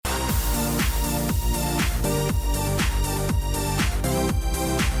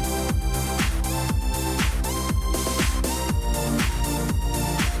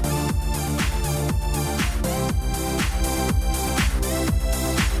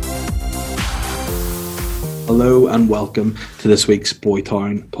Hello and welcome to this week's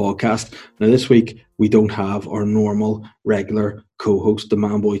Boytown podcast. Now, this week we don't have our normal, regular co-host, the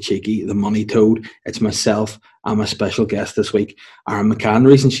man boy cheeky, the money toad. It's myself and my special guest this week, Aaron McCann. The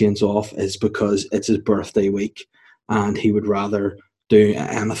reason Shane's off is because it's his birthday week and he would rather do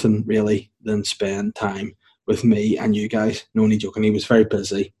anything really than spend time with me and you guys. No, only joking. He was very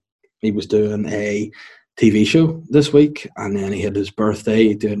busy. He was doing a TV show this week, and then he had his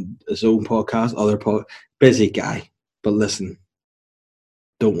birthday, doing his own podcast, busy guy. But listen,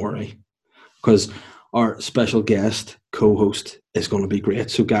 don't worry, because our special guest co-host is going to be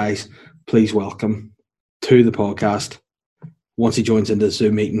great. So guys, please welcome to the podcast, once he joins into the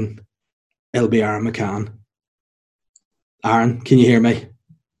Zoom meeting, it'll be Aaron McCann. Aaron, can you hear me?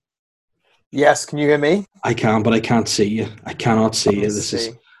 Yes, can you hear me? I can, but I can't see you. I cannot see you. This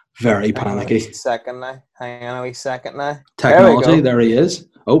is very panicky. Hang on a wee second now. Technology, there he is.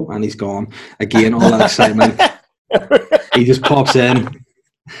 Oh, and he's gone. Again, all that excitement. He just pops in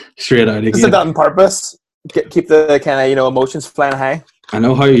straight out again. Is that on purpose? Keep the kind of, emotions flying high. I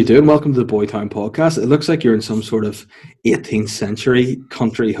know. How are you doing? Welcome to the Boytown podcast. It looks like you're in some sort of 18th century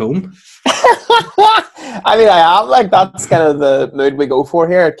country home. I mean, I am. Like, that's kind of the mood we go for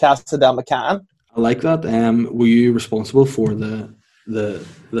here at Casa del McCann. I like that. Were you responsible for the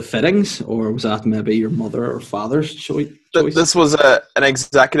fittings, or was that maybe your mother or father's choice? This was an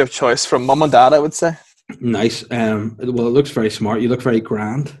executive choice from mum and dad, I would say. Nice. Well, it looks very smart. You look very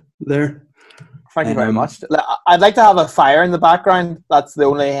grand there. Thank you very much. I'd like to have a fire in the background. That's the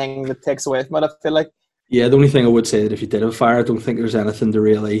only thing that takes away from it, I feel like. Yeah, the only thing I would say that if you did have a fire, I don't think there's anything to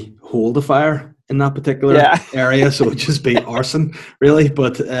really hold a fire in that particular area, so it'd just be arson, really.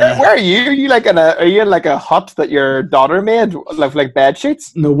 But where are you? Are you in like a hut that your daughter made, like bed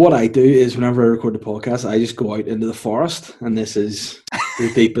sheets? No, what I do is whenever I record the podcast, I just go out into the forest, and this is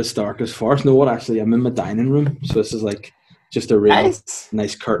the deepest, darkest forest. No, I'm in my dining room, so this is like just a real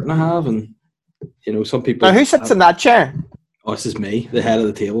nice curtain I have, and some people. Now, who sits in that chair? Oh, this is me, the head of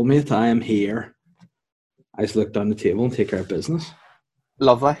the table, mate. I am here. I just look down the table and take care of business.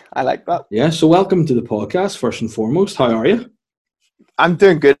 Lovely. I like that. Yeah, so welcome to the podcast, first and foremost. How are you? I'm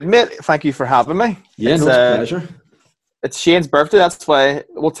doing good, mate. Thank you for having me. Yeah, it's a pleasure. It's Shane's birthday. That's why.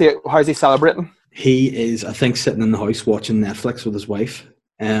 How's he celebrating? He is, I think, sitting in the house watching Netflix with his wife.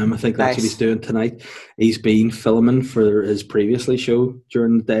 I think that's what he's doing tonight. He's been filming for his previously show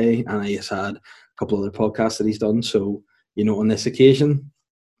during the day, and he's had a couple other podcasts that he's done. So, on this occasion,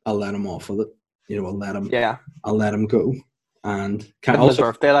 I'll let him off with it. I'll let him go. And can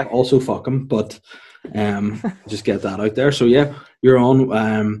also fuck him, but just get that out there. So yeah, you're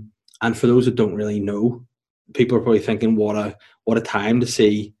on. And for those that don't really know, people are probably thinking, what a time to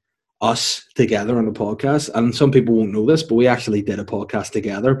see us together on a podcast. And some people won't know this, but we actually did a podcast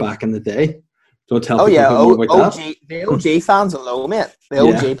together back in the day. Don't tell people more about that. The OG fans will know, mate. The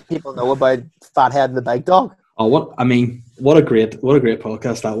OG people know about Fathead and the Big Dog. Oh, what a great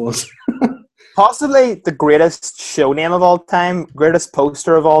podcast that was. Possibly the greatest show name of all time, greatest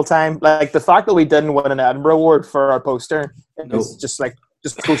poster of all time. Like, the fact that we didn't win an Edinburgh Award for our poster is just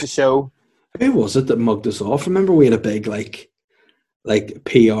goes to show. Who was it that mugged us off? Remember we had a big like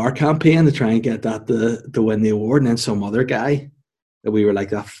PR campaign to try and get that to win the award, and then some other guy that we were like,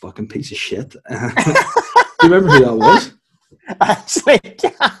 that fucking piece of shit. Do you remember who that was? I actually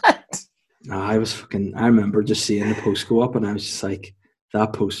can't. No, I remember just seeing the post go up, and I was just like,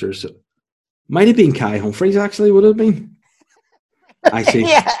 that poster's. Might have been Kai Humphries, actually, would have been. Actually,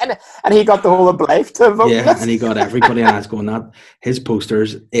 yeah, and he got the whole of life to vote. Yeah, and he got everybody, and I was going, that his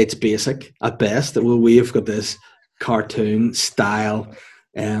posters, it's basic at best. Well, we have got this cartoon style,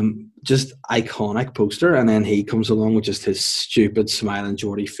 just iconic poster, and then he comes along with just his stupid smiling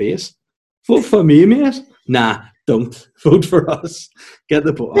Geordie face. Vote for me, mate. Nah, don't vote for us. Get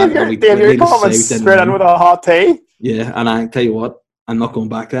the vote. You're coming straight in with a hot tea. Yeah, and I tell you what. I'm not going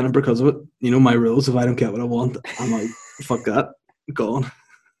back then because of it. My rules, if I don't get what I want, I'm like, fuck that. I'm gone.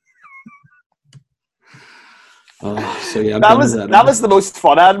 So yeah, that was the most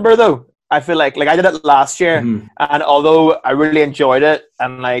fun Edinburgh though. I feel like I did it last year, and although I really enjoyed it,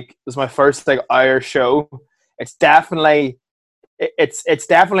 and it was my first hour show, it's definitely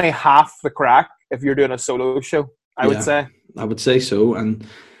half the crack if you're doing a solo show. I would say. I would say so, and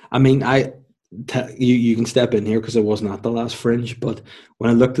I mean you can step in here because I wasn't at the last Fringe, but when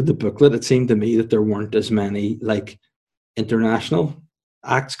I looked at the booklet, it seemed to me that there weren't as many international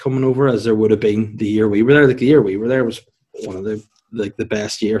acts coming over as there would have been the year we were there. The year we were there was one of the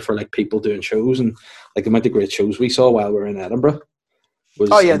best year for people doing shows, and the amount of great shows we saw while we were in Edinburgh was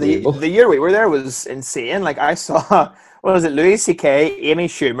the year we were there was insane. I saw, what was it, Louis C.K., Amy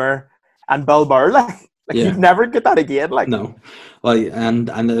Schumer, and Bill Burr. Like, you'd never get that again. Like, no. Well, and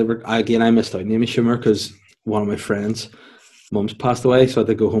again, I missed out on Amy Schumer because one of my friends' mums passed away, so I had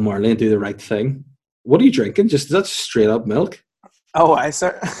to go home early and do the right thing. What are you drinking? That's straight up milk. Oh, I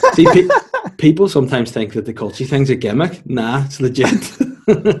sir. See, people sometimes think that the culture thing's a gimmick. Nah, it's legit.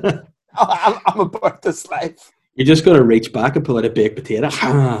 I'm about this life. You're just gonna reach back and pull out a baked potato.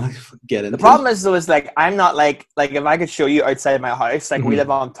 Get it. The problem is though, is like I'm not like if I could show you outside my house, like we live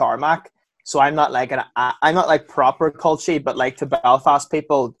on tarmac, so I'm not like proper culty, but like to Belfast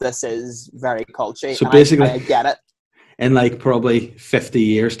people, this is very culty. So basically, I get it. In like probably 50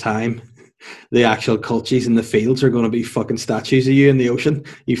 years' time, the actual culties in the fields are going to be fucking statues of you in the ocean.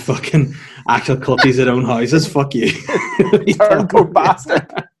 You fucking actual culties that own houses. Fuck you. Turncoat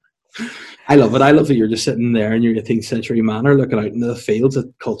bastard. I love it. I love that you're just sitting there in your 18th century manner looking out into the fields at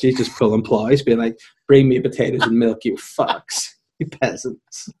culties just pulling plows, being like, bring me potatoes and milk, you fucks. You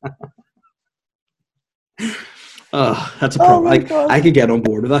peasants. Oh, that's a problem. I could get on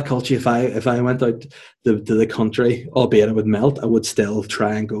board with that culture if I went out to the country, albeit it would melt. I would still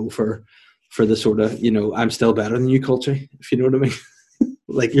try and go for the sort of, I'm still better than you culture, if you know what I mean.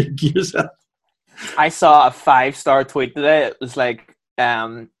 Like yourself. I saw a 5-star tweet today. It was like,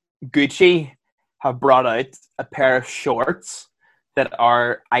 Gucci have brought out a pair of shorts that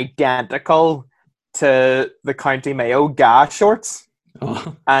are identical to the County Mayo GA shorts.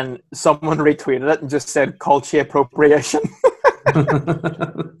 Oh. And someone retweeted it and just said culture appropriation.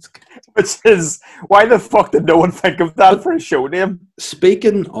 Which is, why the fuck did no one think of that for a show name?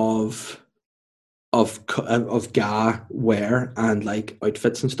 Speaking of GA wear and like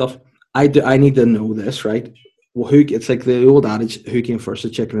outfits and stuff, I need to know this, right? Well, it's like the old adage, who came first, the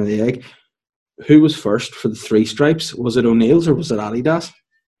chicken or the egg? Who was first for the 3 stripes? Was it O'Neill's or was it Adidas?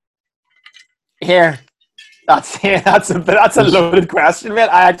 Here. That's a loaded question, mate.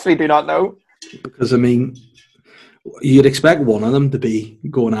 I actually do not know. Because, I mean, you'd expect one of them to be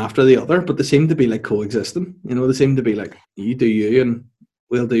going after the other, but they seem to be like coexisting. They seem to be like, you do you and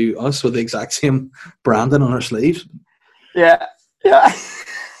we'll do us with the exact same branding on our sleeves. Yeah.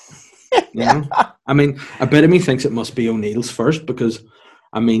 I mean, a bit of me thinks it must be O'Neill's first because,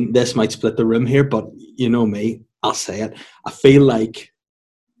 I mean, this might split the room here, but you know me, I'll say it. I feel like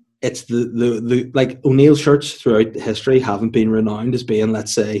it's the like O'Neill shirts throughout history haven't been renowned as being,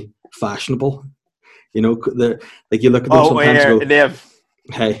 let's say, fashionable. You like you look at them sometimes and go,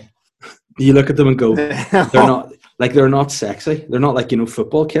 hey, you look at them and go, they're not sexy. They're not like,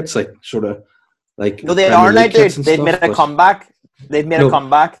 football kits, like sort of like. No, they are now, dude. They've made a comeback. They've made a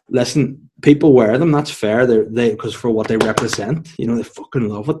comeback. Listen, people wear them. That's fair. They because for what they represent, they fucking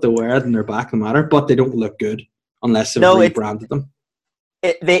love it. They wear it and they're back no matter. But they don't look good unless they've rebranded them.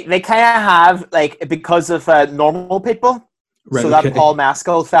 They kind of have, like, because of normal people. Right, so that Paul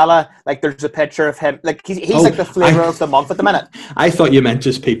Mescal fella, like, there's a picture of him. Like, he's like the flavor of the month at the minute. I thought you meant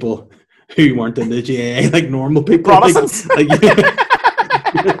just people who weren't in the GAA, like normal people. Protestants.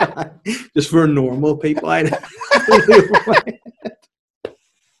 Just for normal people.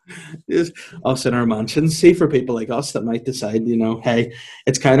 Just us in our mansions. See, for people like us that might decide, hey,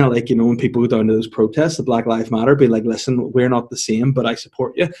 it's kind of like, when people go down to those protests, the Black Lives Matter, be like, listen, we're not the same, but I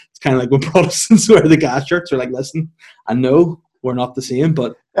support you. It's kind of like when Protestants wear the GA shirts, are like, listen, I know we're not the same,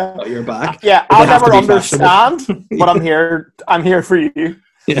 but you're back. Yeah, I'll never understand, but I'm here for you.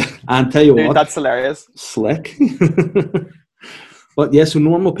 Yeah, and tell you what, that's hilarious. Slick. But yeah, so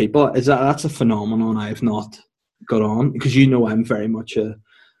normal people, that's a phenomenon I've not got on, because I'm very much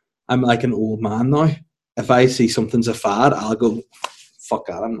I'm like an old man now. If I see something's a fad, I'll go, fuck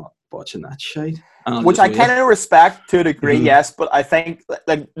that, I'm not watching that shit. Which I kind of respect to a degree, yes, but I think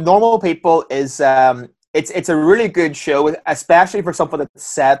like normal people is it's a really good show, especially for something that's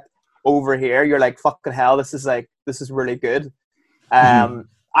set over here. You're like, fucking hell, this is really good.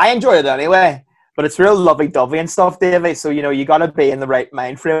 I enjoyed it anyway. But it's real lovey-dovey and stuff, Davey. So, you got to be in the right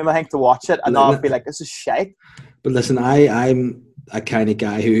mind frame, I think, to watch it and not be like, this is shite. But listen, I'm a kind of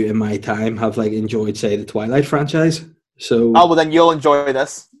guy who, in my time, have like enjoyed, say, the Twilight franchise. So. Oh, well, then you'll enjoy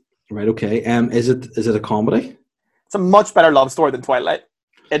this. Right, okay. Is it a comedy? It's a much better love story than Twilight.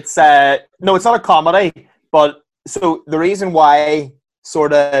 It's no, it's not a comedy. But so the reason why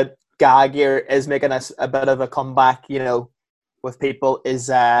sort of Gag here is making us a bit of a comeback, with people is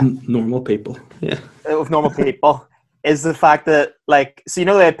normal people, yeah. With normal people is the fact that, like, so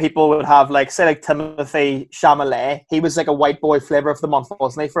that people would have, like, say, like Timothy Chalamet. He was like a white boy flavor of the month,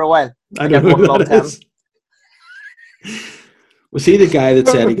 wasn't he, for a while? I know who that is. Was he the guy that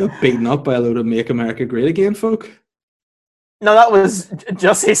said he got beaten up by a load of "Make America Great Again" folk? No, that was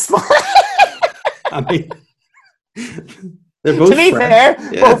Jussie Smollett. I mean, they're both. To be fair,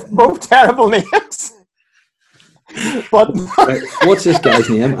 both terrible names. But Right. What's this guy's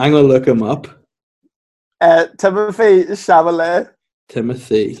name? I'm gonna look him up. Timothy Chalamet.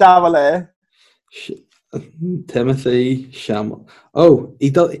 Timothy. Chalamet. Timothy Chalamet. Oh, he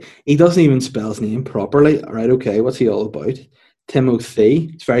doesn't even spell his name properly. Right, okay. What's he all about?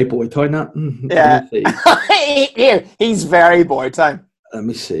 Timothy. It's very boy toy, not Yeah. Timothy. He's very boy time. Let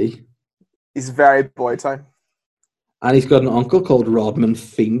me see. He's very boy time. And he's got an uncle called Rodman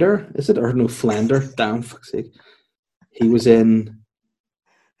Fiender. Is it? Or no, Flender. Damn, fuck's sake. He was in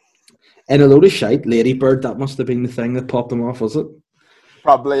a load of shite. Ladybird, that must have been the thing that popped him off, was it?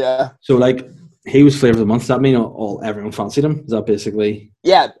 Probably, yeah. So, like, he was Flavour of the Month. Does that mean everyone fancied him? Is that basically...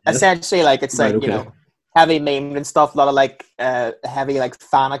 Yeah, essentially, like, it's right, like, okay. Heavy memed and stuff. A lot of, like, heavy, like,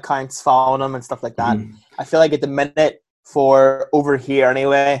 fan accounts following him and stuff like that. Mm-hmm. I feel like at the minute, for over here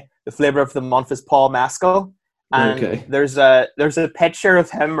anyway, the Flavour of the Month is Paul Mescal. And okay. there's a picture of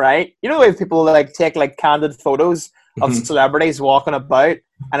him, right? You know the way people, like, take, like, candid photos of celebrities walking about,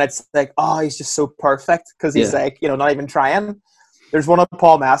 and it's like, oh, he's just so perfect because he's like, not even trying. There's one of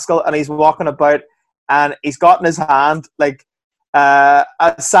Paul Mescal, and he's walking about, and he's got in his hand like a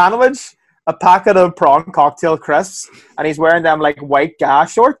sandwich, a packet of prawn cocktail crisps, and he's wearing them like white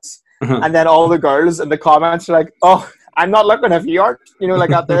gas shorts. And then all the girls in the comments are like, "Oh, I'm not looking if you aren't,"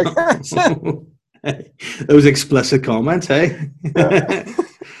 like out there. Those explicit comments, hey?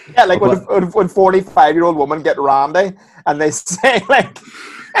 Yeah, like when 45-year-old women get randy and they say like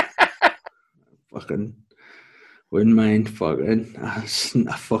fucking wouldn't mind fucking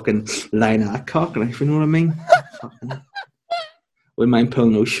a fucking line at cock, if you know what I mean. Wouldn't mind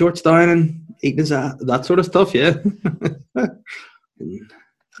pulling those shorts down and eating his ass, that sort of stuff, yeah.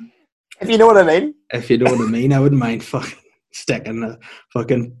 If you know what I mean. If you know what I mean, I wouldn't mind fucking sticking a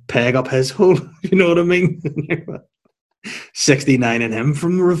fucking peg up his hole, if you know what I mean. 69 in him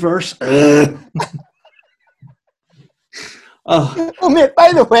from reverse. Oh, mate,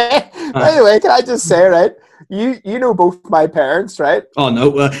 by the way, can I just say, right? You know both my parents, right? Oh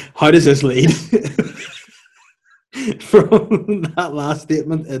no, how does this lead from that last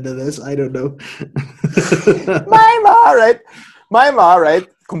statement into this? I don't know. My ma, right,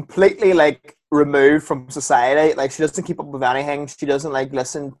 completely like removed from society. Like she doesn't keep up with anything. She doesn't like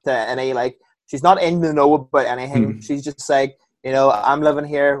listen to any like. She's not in the know about anything. She's just like, I'm living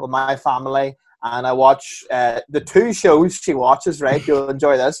here with my family, and I watch the two shows she watches. Right, you'll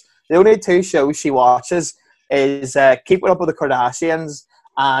enjoy this. The only two shows she watches is Keeping Up with the Kardashians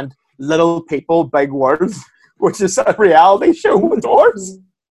and Little People, Big World, which is a reality show with dwarves.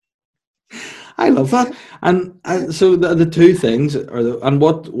 I love that. And so the two things are. And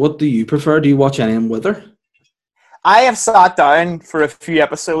what do you prefer? Do you watch any of them with her? I have sat down for a few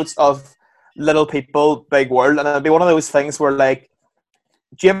episodes of Little People, Big World, and it'll be one of those things where, like,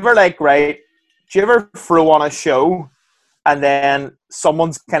 do you ever throw on a show and then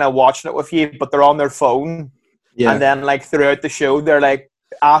someone's kind of watching it with you, but they're on their phone, and then, like, throughout the show, they're, like,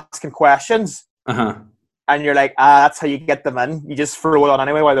 asking questions, and you're like, that's how you get them in. You just throw it on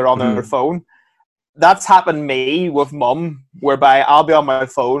anyway while they're on their phone. That's happened me with Mum, whereby I'll be on my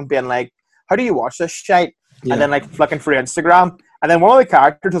phone being like, how do you watch this shit? And then, like, flicking through Instagram. And then one of the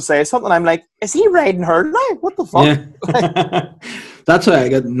characters will say something. I'm like, is he riding her now? What the fuck? Yeah. That's how I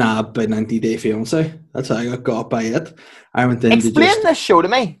got nabbed by 90 Day Fiancé. That's how I got by it. I went in Explain this show to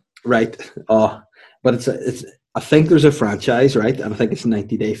me. Right. But it's. I think there's a franchise, right? And I think it's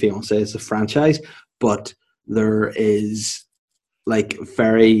 90 Day Fiancé is a franchise. But there is, like,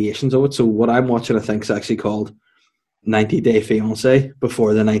 variations of it. So what I'm watching, I think, is actually called 90 Day Fiancé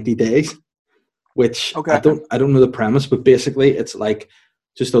Before the 90 Days. Which I don't know the premise, but basically it's like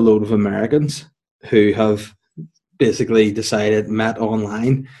just a load of Americans who have basically met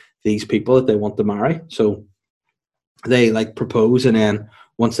online these people that they want to marry. So they like propose, and then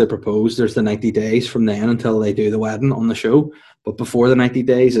once they propose, there's the 90 days from then until they do the wedding on the show. But before the 90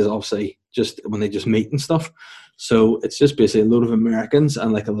 days is obviously just when they just meet and stuff. So it's just basically a load of Americans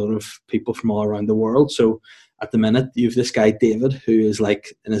and like a load of people from all around the world. So at the minute, you have this guy, David, who is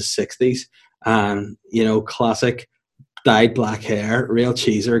like in his 60s. And classic dyed black hair, real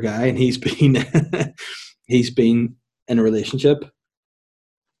cheeser guy, and he's been in a relationship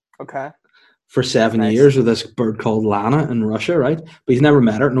for 7 years with this bird called Lana in Russia, right? But he's never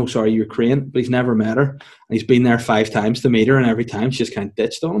met her. No, sorry, Ukraine, but he's never met her, and he's been there 5 times to meet her, and every time she just kind of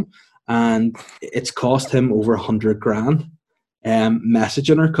ditched on him, and it's cost him over $100,000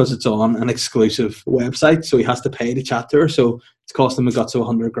 messaging her because it's on an exclusive website, so he has to pay to chat to her. So it's cost him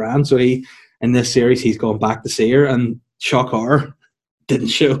 $100,000. So he. In this series, he's gone back to see her, and shock horror, didn't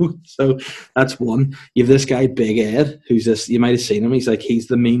show. So that's one. You have this guy, Big Ed, who's this. You might have seen him. He's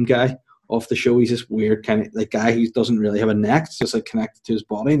the meme guy off the show. He's this weird kind of like guy who doesn't really have a neck. It's just like connected to his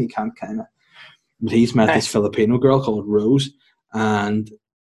body, and he can't kind of. But he's met this Filipino girl called Rose, and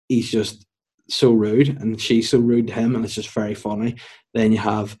he's just so rude, and she's so rude to him, and it's just very funny. Then you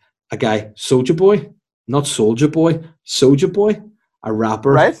have a guy, Soulja Boy, not Soldier Boy, Soulja Boy, a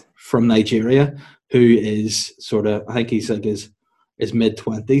rapper from Nigeria who is sort of, I think he's like his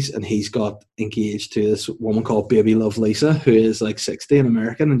mid-20s, and he's got engaged to this woman called Baby Love Lisa, who is like 60 and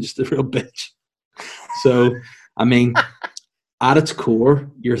American and just a real bitch. So, I mean, at its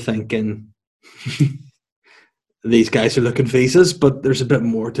core, you're thinking these guys are looking faces, but there's a bit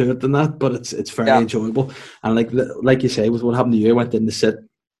more to it than that. But it's very enjoyable. And like you say, with what happened to you, I went in to sit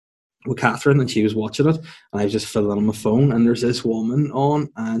with Catherine, and she was watching it, and I was just filling on my phone, and there's this woman on,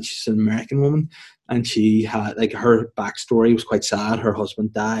 and she's an American woman, and she had, like, her backstory was quite sad. Her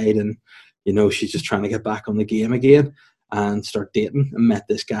husband died, and, you know, she's just trying to get back on the game again and start dating, and met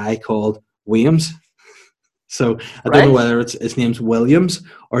this guy called Williams. So I don't know whether his name's Williams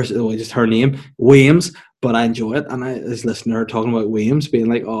or just her name, Williams, but I enjoy it. And I was listening to her talking about Williams, being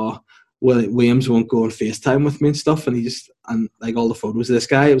like, oh, well, Williams won't go on FaceTime with me and stuff. And like all the photos of this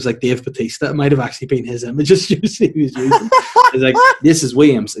guy, it was like Dave Bautista. It might have actually been his images he was using. It's like, this is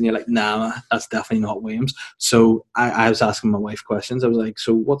Williams. And you're like, nah, that's definitely not Williams. So I was asking my wife questions. I was like,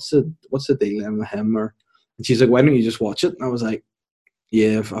 so what's the deal with him? And she's like, why don't you just watch it? And I was like,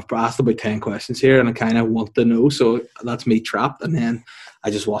 yeah, I've asked about 10 questions here, and I kind of want to know. So that's me trapped. And then I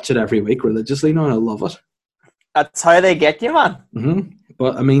just watch it every week religiously now, and I love it. That's how they get you, man. Mm-hmm.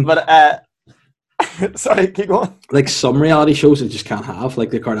 But I mean, sorry, keep going. Like some reality shows, I just can't have. Like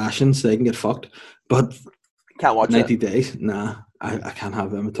the Kardashians, they can get fucked. But can't watch 90 Days, nah, I can't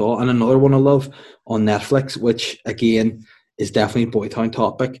have them at all. And another one I love on Netflix, which again is definitely a Boytown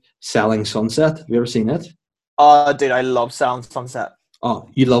topic, Selling Sunset. Have you ever seen it? Oh, dude, I love Selling Sunset. Oh,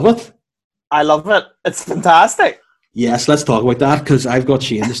 you love it? I love it. It's fantastic. Yes, let's talk about that, because I've got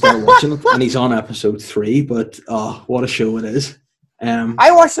Shane to start watching it, and he's on episode 3. But what a show it is!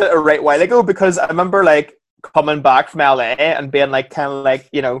 I watched it a right while ago, because I remember like coming back from LA and being like, kind of like,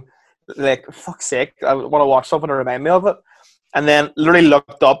 you know, like, fuck's sake, I want to watch something to remind me of it. And then literally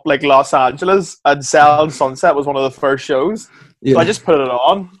looked up like Los Angeles, and Selling Sunset was one of the first shows. Yeah. So I just put it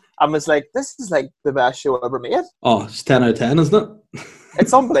on. I was like, this is like the best show ever made. Oh, it's 10 out of 10, isn't it?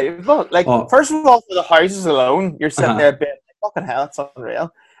 It's unbelievable. Like, first of all, for the houses alone, you're sitting there being like, fucking hell, it's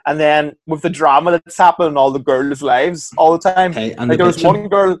unreal. And then with the drama that's happening in all the girls' lives all the time. Hey, and like, there was one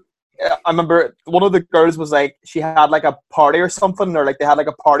girl, I remember one of the girls was like, she had like a party or something, or like they had like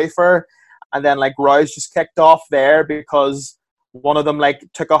a party for her. And then like rows just kicked off there because one of them like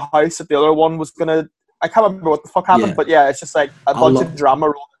took a house that the other one was going to, I can't remember what the fuck happened, but yeah, it's just like a bunch of drama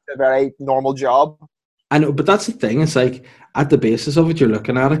rolled into a very normal job. I know, but that's the thing. It's like, at the basis of it, you're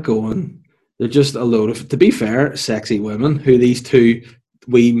looking at it going, they're just a load of, to be fair, sexy women who these two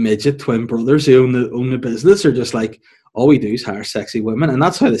wee midget twin brothers who own the business are just like, all we do is hire sexy women, and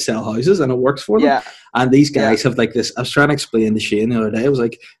that's how they sell houses, and it works for them. Yeah. And these guys have like this, I was trying to explain to Shane the other day, I was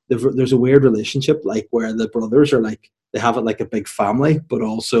like, there's a weird relationship, like where the brothers are like, they have it like a big family, but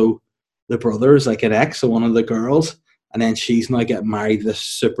also the brother is like an ex of one of the girls. And then she's now getting married to this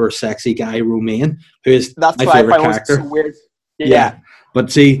super sexy guy, Romain, who is my favorite character. So weird. Yeah. But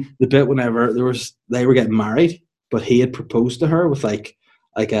see, the bit whenever they were getting married, but he had proposed to her with like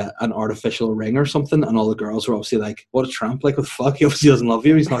an artificial ring or something, and all the girls were obviously like, what a tramp, like what the fuck, he obviously doesn't love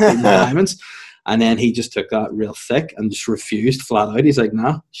you, he's not getting the diamonds. And then he just took that real thick and just refused flat out. He's like,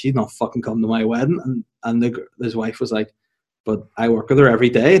 nah, she's not fucking coming to my wedding. And his wife was like, but I work with her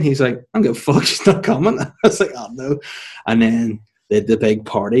every day. And he's like, I don't give a fuck, she's not coming. I was like, oh no. And then they had the big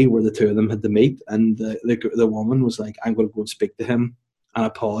party where the two of them had to meet, and the woman was like, I'm going to go and speak to him and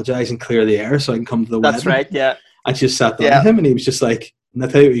apologize and clear the air so I can come to the wedding. That's right, yeah. And she just sat down with him, and he was just like, and I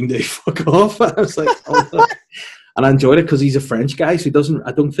tell you what you can do, fuck off. I was like, oh. And I enjoyed it because he's a French guy, so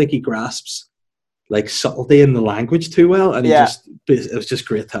I don't think he grasps like subtlety in the language too well, and it was just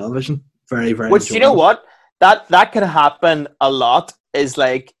great television. Very, very Which, you know what? That can happen a lot, is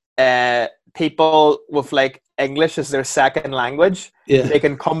like people with like English as their second language, they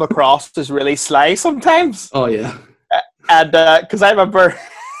can come across as really sly sometimes. Oh yeah. And because I remember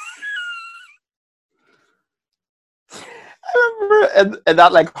in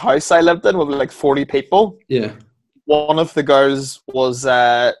that like house I lived in with like 40 people. Yeah. One of the girls was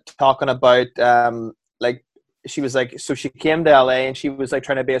talking about like, she was like, so she came to LA and she was like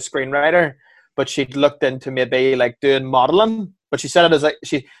trying to be a screenwriter, but she'd looked into maybe like doing modeling, but she said it as like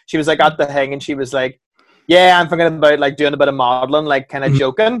she was like at the hang, and she was like, yeah, I'm thinking about like doing a bit of modeling, like kind of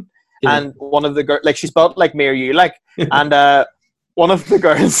joking. And one of the girls, like, she's about like me or you, like, and one of the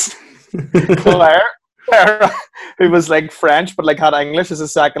girls Claire, Claire, who was like French but like had English as a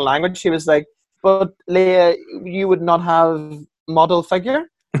second language, she was like, "But Leah, you would not have model figure,"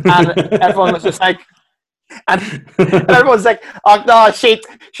 and everyone was just like, and everyone's like, "Oh no,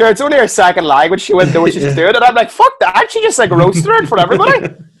 sure, it's only her second language. She wouldn't know what she's doing." And I'm like, "Fuck that!" She just like roasted it for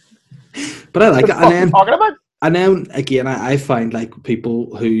everybody. But I like it. What are you talking about? And then again, I find like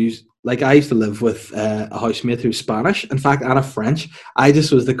people who's like, I used to live with a housemate who's Spanish, in fact, and a French. I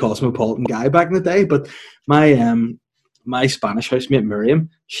just was the cosmopolitan guy back in the day. But my Spanish housemate Miriam,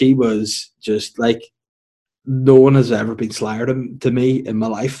 she was just like, no one has ever been slyer to me in my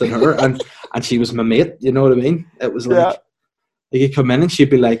life than her, and she was my mate. You know what I mean? It was like, you could come in and she'd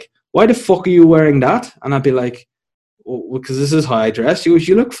be like, "Why the fuck are you wearing that?" And I'd be like, "Well, because this is how I dress." She goes,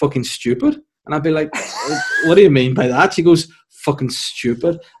 "You look fucking stupid." And I'd be like, "What do you mean by that?" She goes, "Fucking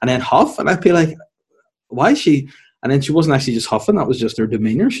stupid." And then huff. And I'd be like, "Why is she?" And then she wasn't actually just huffing. That was just her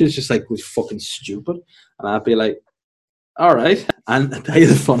demeanour. She was just like, "Was fucking stupid." And I'd be like, "All right." And I tell you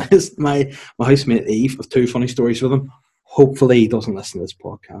the funniest, my housemate Eve, have two funny stories with him. Hopefully he doesn't listen to this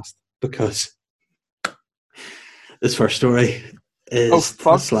podcast, because this first story is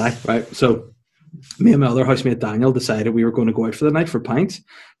sly, right? So me and my other housemate Daniel decided we were going to go out for the night for pints.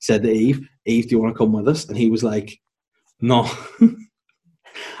 Said to Eve, "Eve, do you want to come with us?" And he was like, "No,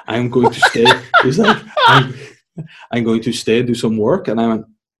 I'm going to stay." He was like, I'm going to stay and do some work. And I went,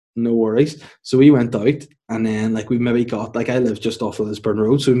 "No worries." So we went out, and then like we maybe got, like, I live just off of Lisburn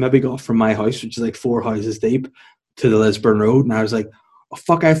Road, so we maybe got from my house, which is like 4 houses deep, to the Lisburn Road. And I was like, "Oh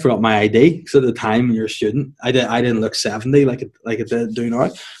fuck, I forgot my ID." Because at the time when you're a student, I didn't look 70 like it did do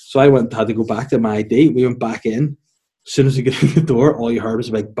now. So I had to go back to my ID. We went back in. As soon as we get in the door, all you heard was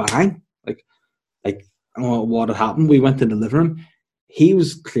a big bang. Like I don't know what had happened. We went in the living room. He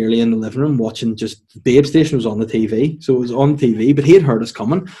was clearly in the living room watching, just Babe Station was on the TV. So it was on TV, but he had heard us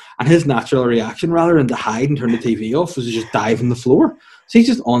coming. And his natural reaction, rather than to hide and turn the TV off, was to just dive on the floor. So he's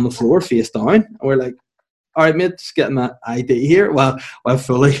just on the floor, face down. And we're like, "All right, mate, just getting that ID here." Well,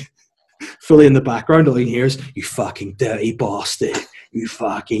 fully in the background, all you hear is, "You fucking dirty bastard. You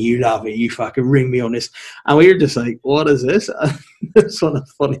love it. You fucking ring me on this." And we were just like, "What is this?" It's one of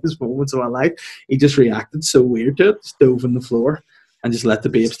the funniest moments of my life. He just reacted so weird to it, just dove on the floor and just let the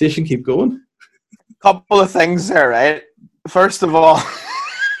Babe Station keep going. Couple of things there, right? First of all,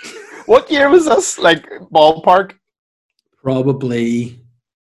 what year was this? Like, ballpark? Probably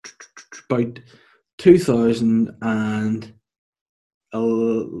about 2010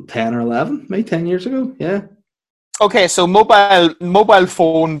 or 11, maybe 10 years ago. Yeah. Okay, so mobile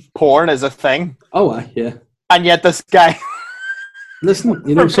phone porn is a thing. Oh, yeah. And yet this guy... Listen,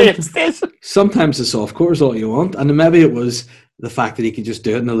 you know, sometimes the softcore is all you want. And maybe it was the fact that he could just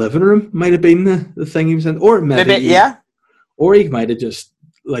do it in the living room might have been the thing he was in. Or maybe or he might have just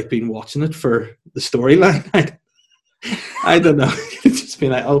like been watching it for the storyline. I don't know. It's just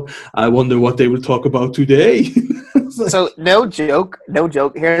been like, "Oh, I wonder what they will talk about today." So no joke.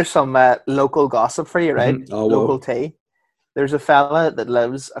 Here's some local gossip for you, right? Mm-hmm. Oh, local tea. There's a fella that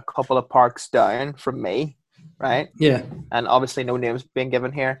lives a couple of parks down from me, right? Yeah. And obviously no names being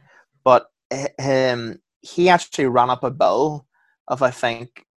given here, but he actually ran up a bill of, I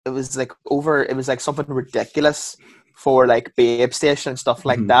think it was like something ridiculous for like Babe Station and stuff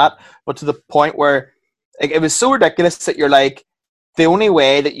like that. But to the point where, like, it was so ridiculous that you're like, the only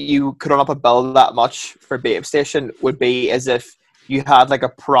way that you could run up a bill that much for Babe Station would be as if you had like a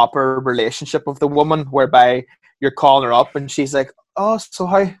proper relationship with the woman, whereby you're calling her up and she's like, "Oh, so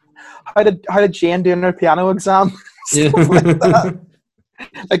how did Jane do in her piano exam?" Stuff like that.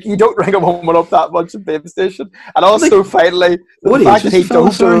 Like, you don't ring a woman up that much in Babe Station. And also, like, finally, the fact that he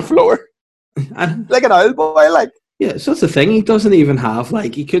dove to the floor like an old boy, like. Yeah, so that's the thing. He doesn't even have,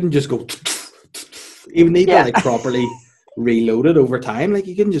 like, he couldn't just go. Even need to like properly reload it over time. Like,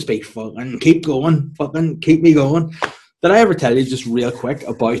 you couldn't just be fucking keep going, fucking keep me going. Did I ever tell you just real quick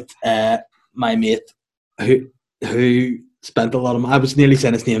about my mate who spent a lot of money? I was nearly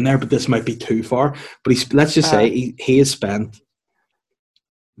saying his name there, but this might be too far. But let's just say he has spent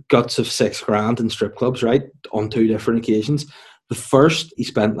guts of $6,000 in strip clubs, right, on 2 different occasions. The first, he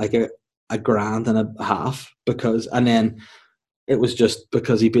spent like a grand and a half, and then it was just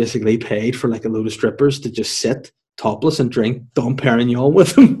because he basically paid for like a load of strippers to just sit topless and drink Dom Perignon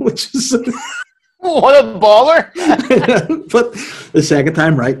with him, which is what a baller. But the second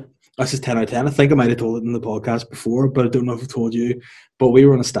time, right, that's just 10 out of 10. I think I might have told it in the podcast before, but I don't know if I told you. But we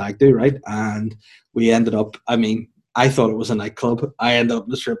were on a stag do, right, and we ended up, I mean, I thought it was a nightclub. I ended up in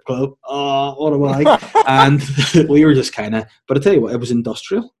the strip club. Oh, what am I like? And we were just kind of, but I tell you what, it was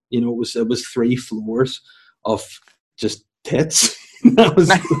industrial. You know, it was 3 floors of just tits. That was,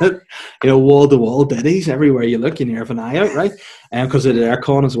 wall to wall ditties everywhere you look. You near have an eye out, right? And because of the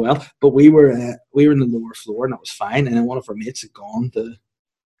aircon as well. But we were in the lower floor, and that was fine. And then one of our mates had gone to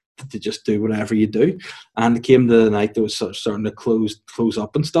just do whatever you do, and it came to the night that was starting to close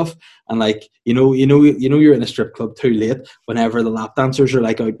up and stuff. And like you're in a strip club too late whenever the lap dancers are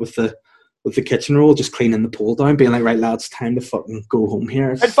like out with the kitchen roll, just cleaning the pole down, being like, right lads, time to fucking go home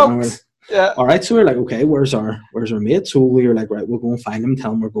here. Right, folks. Yeah. All right, so we were like, okay, where's our mate? So we were like, right, we'll go and find him,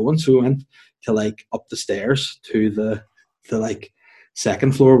 tell him we're going. So we went to like up the stairs to the like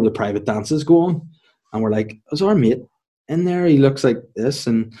second floor where the private dances go on, and we're like, is our mate in there? He looks like this.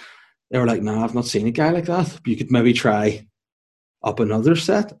 And they were like, no, I've not seen a guy like that. You could maybe try up another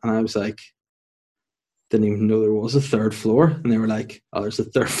set. And I was like, didn't even know there was a third floor. And they were like, oh, there's a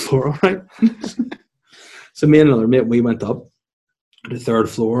third floor, all right. So me and another mate, we went up the third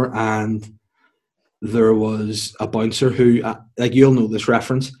floor, and there was a bouncer who, like, you'll know this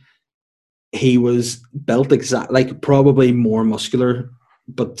reference. He was built like probably more muscular,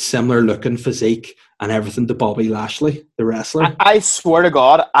 but similar looking physique and everything to Bobby Lashley, the wrestler. I swear to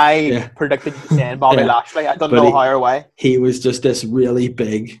God, I predicted you saying Bobby Lashley. I don't know how or why. He was just this really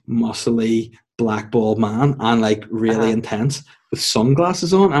big, muscly, black bald man, and like really intense, with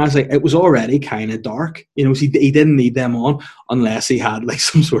sunglasses on. And I was like, it was already kind of dark, so he didn't need them on unless he had like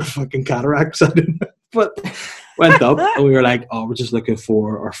some sort of fucking cataracts. But went up and we were like, oh, we're just looking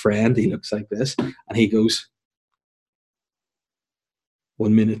for our friend. He looks like this. And he goes,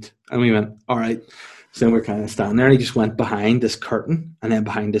 1 minute. And we went, all right. So then we're kind of standing there, and he just went behind this curtain and then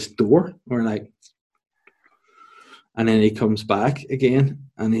behind this door. And we're like, and then he comes back again,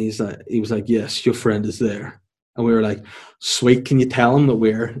 and he was like, yes, your friend is there. And we were like, sweet, can you tell him that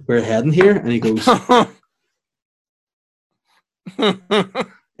we're heading here? And he goes,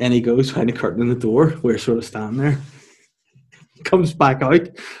 and he goes behind the curtain in the door. We're sort of standing there. Comes back out,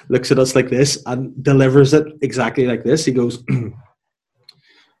 looks at us like this, and delivers it exactly like this. He goes,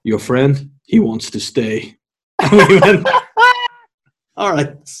 your friend, he wants to stay. And we went, all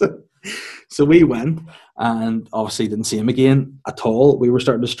right. So we went, and obviously didn't see him again at all. We were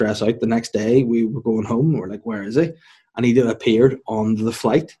starting to stress out. The next day, we were going home. We were like, where is he? And he appeared on the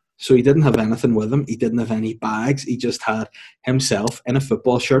flight. So he didn't have anything with him. He didn't have any bags. He just had himself in a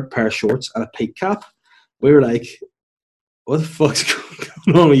football shirt, pair of shorts, and a peak cap. We were like, what the fuck's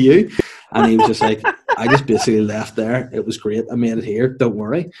going on with you? And he was just like, I just basically left there. It was great. I made it here. Don't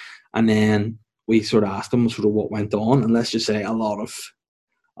worry. And then we sort of asked him sort of what went on. And let's just say a lot of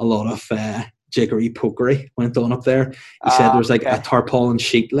jiggery pokery went on up there. He said there was like a tarpaulin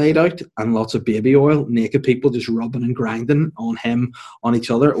sheet laid out and lots of baby oil, naked people just rubbing and grinding on him, on each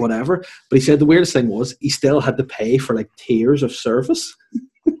other, whatever. But he said the weirdest thing was he still had to pay for like tiers of service.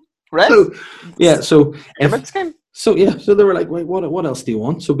 Right. So they were like, wait, what else do you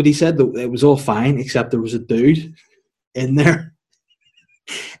want? So, but he said that it was all fine except there was a dude in there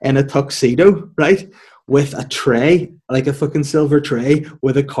in a tuxedo, right, with a tray, like a fucking silver tray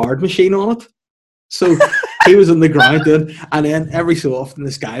with a card machine on it. So he was on the ground doing, and then every so often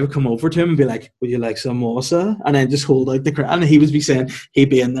this guy would come over to him and be like, would you like some mosa? And then just hold out the card. And he would be saying, he'd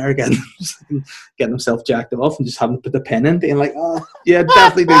be in there again, getting himself jacked off and just having to put the pen in, being like, oh, yeah,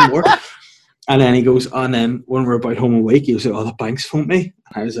 definitely do more. And then he goes, and then when we're about home a week, he was like, oh, the bank's phoned me.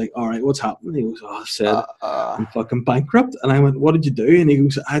 And I was like, all right, what's happened? He goes, oh, I said, I'm fucking bankrupt. And I went, what did you do? And he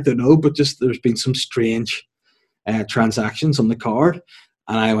goes, I don't know, but just there's been some strange transactions on the card.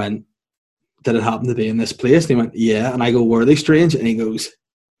 And I went, did it happen to be in this place? And he went, yeah. And I go, were they strange? And he goes,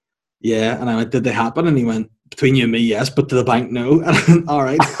 yeah. And I went, did they happen? And he went, between you and me, yes, but to the bank, no. And I went, all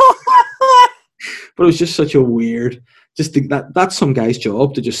right. But it was just such a weird, that's some guy's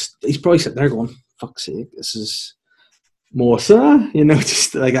job to just, he's probably sitting there going, fuck's sake, this is Mosa,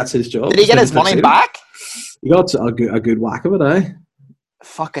 just like that's his job. Did he get his money back? He got a good whack of it, eh?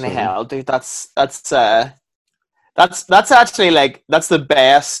 Fucking hell, dude. That's actually like, that's the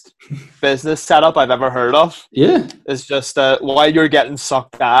best business setup I've ever heard of. Yeah. It's just while you're getting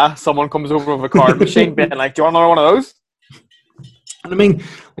sucked someone comes over with a card machine being like, do you want another one of those? And I mean,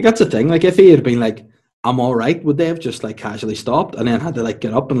 like that's the thing. Like if he had been like, I'm all right, would they have just like casually stopped and then had to like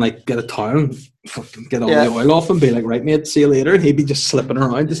get up and like get a towel and fucking get all the oil off and be like, right mate, see you later? And he'd be just slipping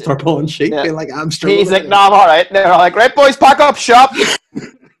around this tarpaulin sheet being like, I'm struggling. He's like, no, I'm all right. And they're all like, right boys, pack up shop.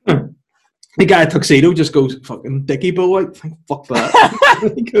 The guy in a tuxedo just goes, fucking dicky boy. Fuck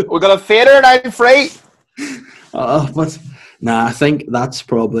that. We got a fader and I'm free. But nah, I think that's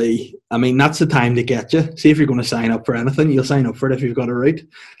probably, that's the time to get you. See if you're going to sign up for anything, you'll sign up for it if you've got it right.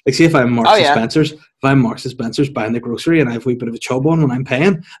 Like, see if I'm Marks and Spencer's, buying the grocery and I have a wee bit of a chub on when I'm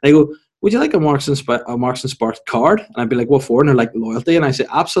paying, they go, would you like a Marks and Sparks card? And I'd be like, what for? And they're like, loyalty. And I say,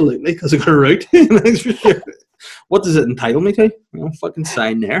 absolutely, because I got a route. Thanks for sure. What does it entitle me to? Fucking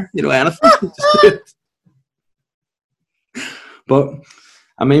sign there. Anything. Just do it. But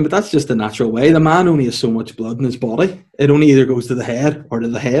that's just the natural way. The man only has so much blood in his body. It only either goes to the head or to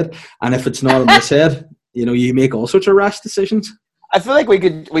the head. And if it's not in this head, you make all sorts of rash decisions. I feel like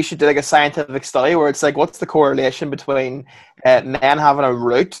we should do like a scientific study where it's like, what's the correlation between men having a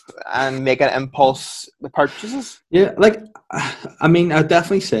route and making impulse purchases? Yeah, I'd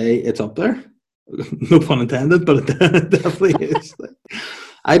definitely say it's up there. No pun intended, but it definitely is.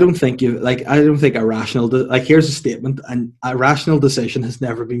 I don't think a rational here's a statement, and a rational decision has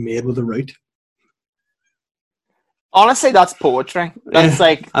never been made with a route. Honestly, that's poetry. That's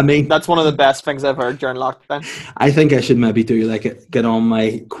that's one of the best things I've heard during lockdown. I think I should maybe do get on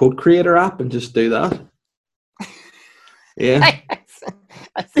my quote creator app and just do that. Yeah.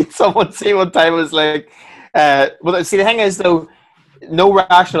 I think someone say one time was like, well, see, the thing is though, no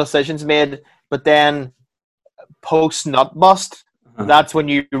rational decisions made, but then post nut bust. That's when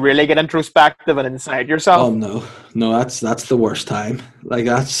you really get introspective and inside yourself. Oh no, that's the worst time. Like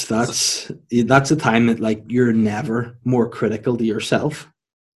that's a time that you're never more critical to yourself.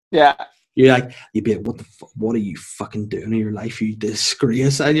 Yeah, you'd be like, what are you fucking doing in your life? You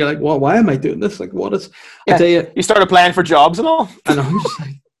disgrace! And you're like, why am I doing this? Like, what is? Yeah, I tell you started applying for jobs and all. And I'm just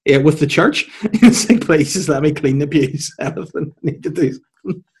like, yeah, with the church, it's like, please just let me clean the pews. Anything I need to do.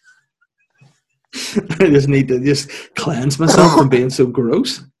 I just need to cleanse myself from being so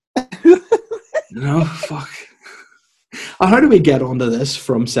gross. Fuck. How do we get onto this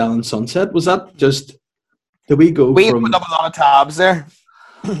from Selling Sunset? Was that just... Did we go we from... put up a lot of tabs there.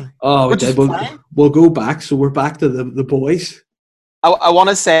 Oh, we did. We'll go back. So we're back to the boys. I want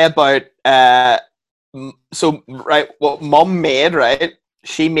to say about... what Mum made, right?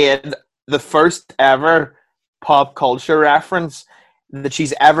 She made the first ever pop culture reference that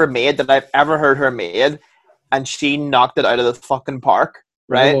she's ever made, that I've ever heard her made, and she knocked it out of the fucking park,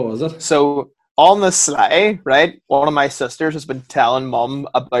 right? What was it? So on the sly, right, one of my sisters has been telling Mum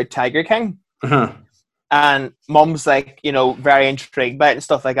about Tiger King. Uh-huh. And Mum's very intrigued by it and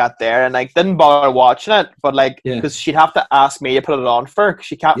stuff like that there, and didn't bother watching it, but because she'd have to ask me to put it on for her because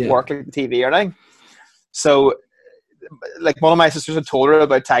she can't work the TV or anything. So one of my sisters had told her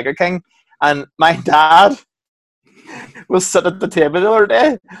about Tiger King, and my dad was sitting at the table the other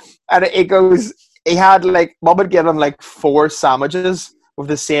day, and he had Mum had given him 4 sandwiches with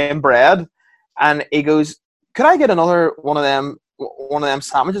the same bread, and he goes, could I get another one of them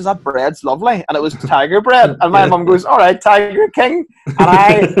sandwiches? That bread's lovely. And it was tiger bread, and my mum goes, all right, Tiger King, and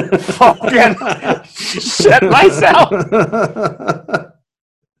I fucking shit myself.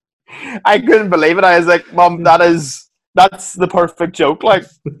 I couldn't believe it. I was like, Mum, that's the perfect joke.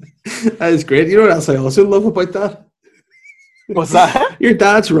 That is great. You know what else I also love about that? What's that? Your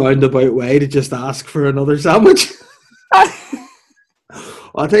dad's roundabout way to just ask for another sandwich.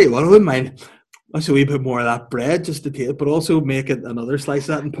 I'll tell you what, I wouldn't mind a wee bit more of that bread just to taste, but also make it another slice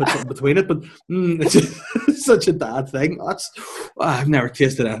of that and put something between it. But it's such a dad thing. I've never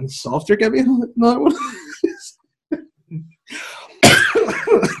tasted anything softer. Give me another one.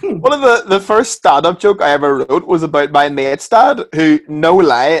 One of the first stand-up joke I ever wrote was about my mate's dad, who, no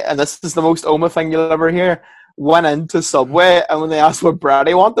lie, and this is the most Oma thing you'll ever hear, went into Subway, and when they asked what bread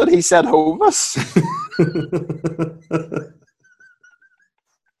he wanted, he said Hovis.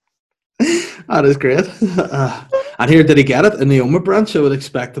 That is great. And here, did he get it in the Oma branch? I would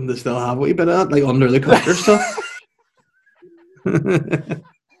expect him to still have a wee bit of that, under the counter stuff.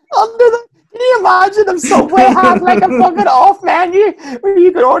 Can you imagine if Subway had a fucking off menu where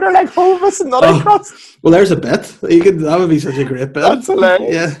you could order Hovis and nutty crust? Well, there's a bit. That would be such a great bit. That's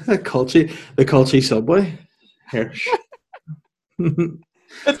hilarious. Yeah, the Culchie Subway. Here.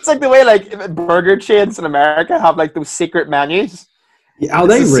 It's the way burger chains in America have those secret menus. Yeah, are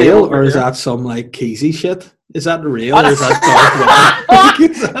they real, or is that some Keezy shit? Is that real, or is that Darth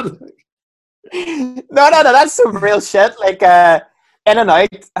Vader? No, that's some real shit. In-N-Out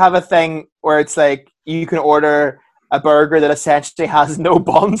have a thing where it's you can order a burger that essentially has no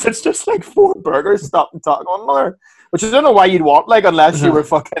buns. It's just 4 burgers stopped and talk on another, which I don't know why you'd want unless you were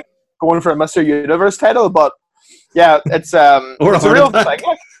fucking going for a Mr. Universe title. But yeah, it's a real thing.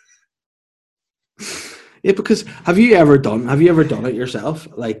 Yeah, because have you ever done it yourself,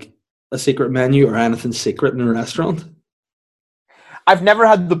 a secret menu or anything secret in a restaurant? I've never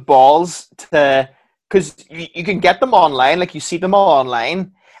had the balls to, because you can get them online, you see them all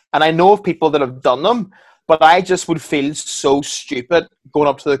online, and I know of people that have done them, but I just would feel so stupid going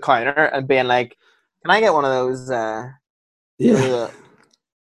up to the counter and being like, can I get one of those?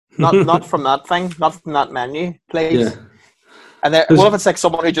 Not from that thing, not from that menu, please. Yeah. And then, what if it's like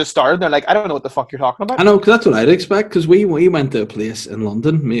someone who just started? They're like, I don't know what the fuck you're talking about. I know, because that's what I'd expect. Because we went to a place in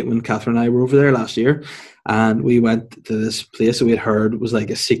London, when Catherine and I were over there last year, and we went to this place that we had heard was like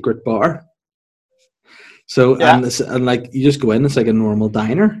a secret bar. So Yeah. and like you just go in, it's like a normal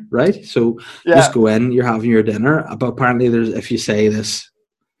diner, right? So you Yeah. just go in, you're having your dinner, but apparently there's, if you say this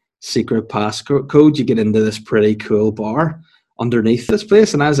secret passcode, you get into this pretty cool bar underneath this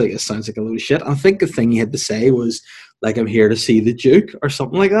place. And I was like, it sounds like a load of shit. I think the thing you had to say was like, I'm here to see the Duke or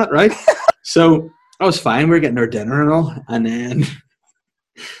something like that, right? So I was fine. We were getting our dinner and all, and then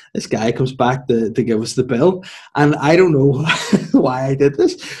this guy comes back to give us the bill, and I don't know why I did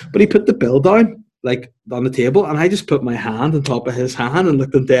this, but he put the bill down like on the table, and I just put my hand on top of his hand and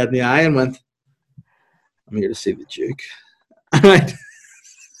looked him dead in the eye and went, I'm here to see the Duke.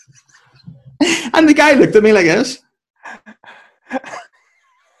 And the guy looked at me like this.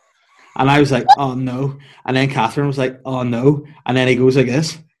 And I was like, oh no. And then Catherine was like, oh no. And then he goes like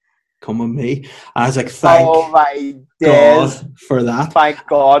this, come with me. And I was like, thank God for that. Thank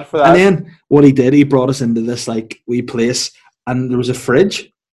God for that. And then what he did, he brought us into this like wee place, and there was a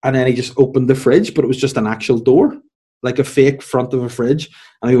fridge. And then he just opened the fridge, but it was just an actual door, like a fake front of a fridge.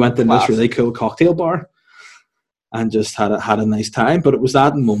 And we went in this really cool cocktail bar and just had a nice time. But it was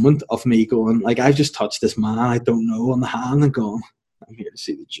that moment of me going, like, I've just touched this man I don't know on the hand and going, I'm here to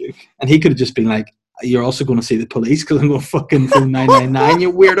see the Duke. And he could have just been like, you're also going to see the police because I'm going to fucking phone 999,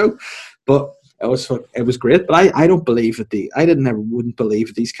 you weirdo. But it was great. But I don't believe that wouldn't believe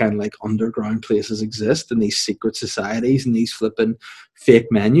that these kind of like underground places exist, and these secret societies and these flipping fake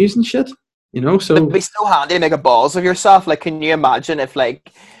menus and shit. You know, so it'd be so handy to make a balls of yourself. Like, can you imagine if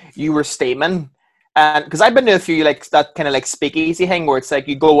like you were steaming? And because I've been to a few like that kind of like speakeasy thing where it's like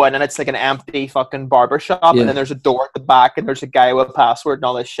you go in and it's like an empty fucking barber shop, and then there's a door at the back and there's a guy with a password and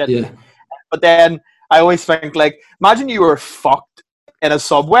all this shit. Yeah. But then I always think like, imagine you were fucked in a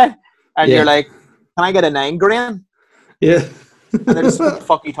Subway and you're like, can I get a 9 grand? Yeah. And they're just, what the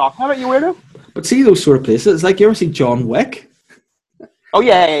fuck are you talking about, you weirdo? But see those sort of places, it's like, you ever see John Wick? Oh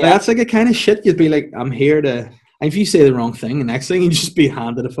yeah. That's like a kind of shit you'd be like, I'm here to. And if you say the wrong thing, the next thing you just be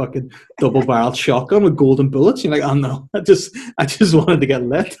handed a fucking double-barreled shotgun with golden bullets. You're like, oh no, I just wanted to get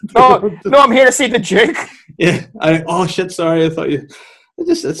lit. No, I'm here to see the Duke. Yeah. Oh shit, sorry, I thought you.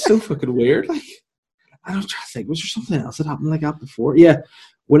 It's so fucking weird. Like, I don't try to think. Was there something else that happened like that before? Yeah.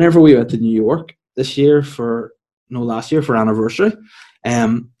 Whenever we went to New York last year for anniversary,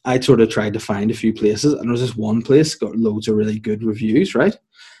 I'd sort of tried to find a few places, and there was this one place got loads of really good reviews, right?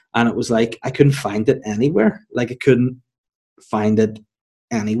 And it was like, I couldn't find it anywhere. Like, I couldn't find it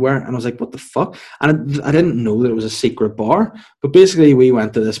anywhere. And I was like, what the fuck? And I didn't know that it was a secret bar. But basically, we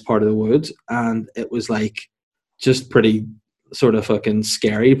went to this part of the woods, and it was like just pretty sort of fucking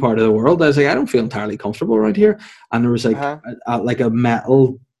scary part of the world. I was like, I don't feel entirely comfortable right here. And there was like a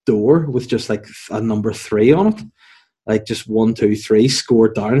metal door with just like a number 3 on it. Like just 1, 2, 3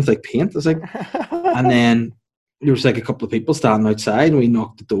 scored down with like paint. I was like, and then there was like a couple of people standing outside, and we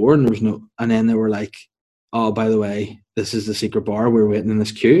knocked the door, and there was no, and then they were like, oh, by the way, this is the secret bar. We're waiting in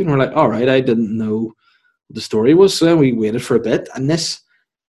this queue. And we're like, all right, I didn't know what the story was. So then we waited for a bit, and this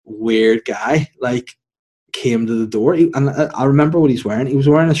weird guy like came to the door. And I remember what he's wearing. He was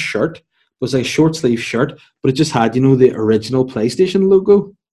wearing a shirt. It was like a short sleeve shirt, but it just had, the original PlayStation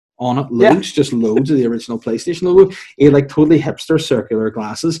logo on it. Just loads of the original PlayStation logo. He had like totally hipster circular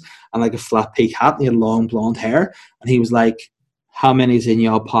glasses and like a flat peak hat, and he had long blonde hair. And he was like, how many's in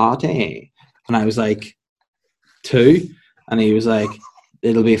your party? And I was like, 2. And he was like,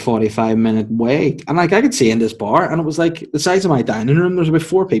 it'll be a 45-minute wait. And like, I could see in this bar, and it was like the size of my dining room. There's about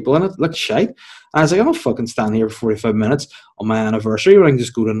 4 people in it. It looked shite. And I was like, I'm not fucking standing here for 45 minutes on my anniversary where I can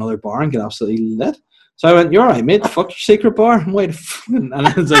just go to another bar and get absolutely lit. So I went, you're all right, mate. Fuck your secret bar. Wait. And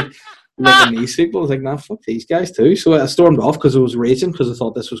I was like, looking at these people. I was like, nah, fuck these guys too. So I stormed off because I was raging, because I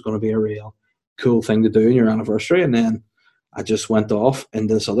thought this was going to be a real cool thing to do on your anniversary. And then I just went off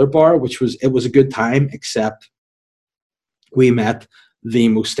into this other bar, it was a good time, except we met the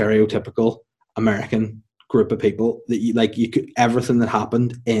most stereotypical American group of people that you could, everything that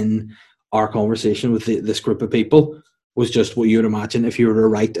happened in our conversation with this group of people was just what you would imagine if you were to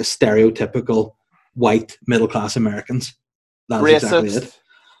write a stereotypical white middle-class Americans. That's racist. Exactly it.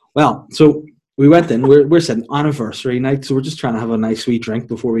 Well, so we went in, we're sitting anniversary night, so we're just trying to have a nice sweet drink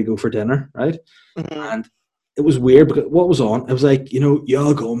before we go for dinner, right? Mm-hmm. And it was weird because what was on, it was like,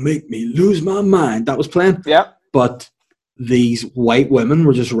 y'all gonna make me lose my mind. That was playing. Yeah. But these white women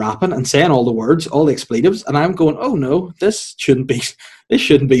were just rapping and saying all the words, all the expletives, and I'm going, oh no, this shouldn't be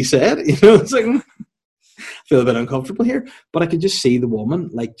said. It's like, I feel a bit uncomfortable here. But I could just see the woman,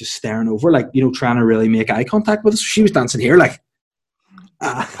 like, just staring over, like, trying to really make eye contact with us. She was dancing here, like,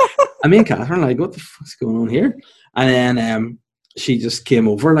 I mean, Catherine, like, what the fuck's going on here? And then she just came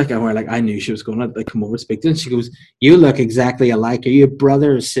over, like, and we're like, I knew she was going to, like, come over and speak to her. And she goes, you look exactly alike. Are you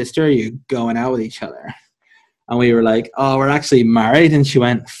brother or sister? Are you going out with each other? And we were like, oh, we're actually married. And she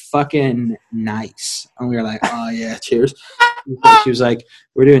went, fucking nice. And we were like, oh, yeah, cheers. She was like,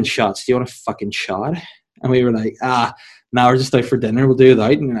 we're doing shots. Do you want a fucking shot? And we were like, now we're just out for dinner. We'll do it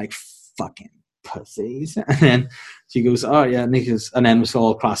out. And we're like, fucking pussies. And then she goes, oh, yeah. And then it was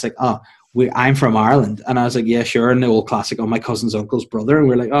all classic, I'm from Ireland. And I was like, yeah, sure. And the old classic, my cousin's uncle's brother. And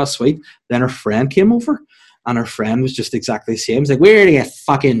we were like, oh, sweet. Then her friend came over. And her friend was just exactly the same. He's like, we're going to get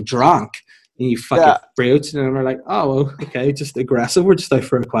fucking drunk. And you fucking fruits, and we're like, oh, well, okay, just aggressive. We're just out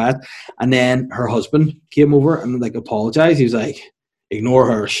for a quiet. And then her husband came over and like apologized. He was like, ignore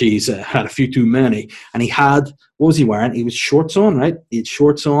her. She's had a few too many. And he had, what was he wearing? He was shorts on, right? He had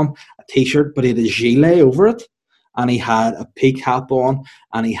shorts on, a t-shirt, but he had a gilet over it. And he had a peak hat on,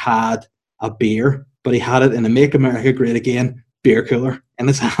 and he had a beer, but he had it in a Make America Great Again beer cooler in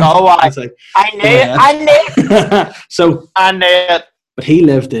his hand. Oh, I knew it. So I knew it. But he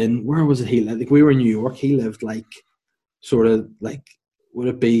lived in, where was it he lived? Like, we were in New York. He lived like, sort of like, would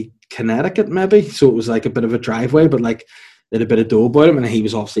it be Connecticut maybe? So it was like a bit of a driveway, but like, they had a bit of dough about him. And he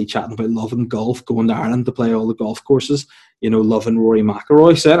was obviously chatting about loving golf, going to Ireland to play all the golf courses, loving Rory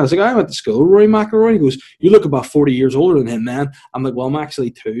McIlroy. Said, I was like, I went to school with Rory McIlroy. He goes, you look about 40 years older than him, man. I'm like, well, I'm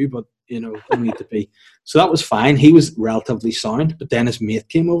actually 2, but, don't need to be. So that was fine. He was relatively sound, but then his mate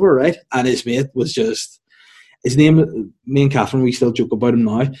came over, right? And his mate was just, his name, me and Catherine, we still joke about him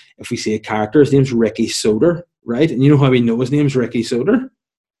now. If we see a character, his name's Ricky Soder, right? And you know how we know his name's Ricky Soder?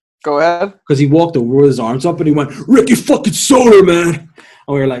 Go ahead. Because he walked over with his arms up and he went, Ricky fucking Soder, man. And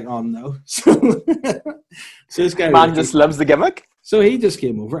we were like, oh no. So this guy, man, Ricky just loves the gimmick. So he just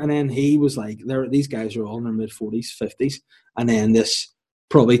came over, and then he was like, these guys are all in their mid-40s, 50s. And then this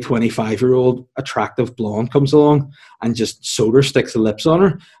probably 25-year-old attractive blonde comes along and just Soder sticks the lips on her.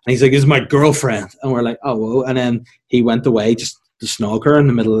 And he's like, this is my girlfriend. And we're like, oh, whoa. And then he went away just to snog her in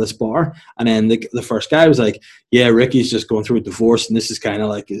the middle of this bar. And then the first guy was like, yeah, Ricky's just going through a divorce, and this is kind of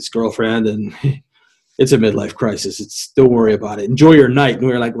like his girlfriend, and it's a midlife crisis. Don't worry about it. Enjoy your night. And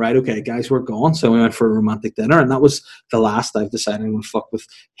we were like, right, okay, guys, we're gone. So we went for a romantic dinner, and that was the last I've decided I'm going to fuck with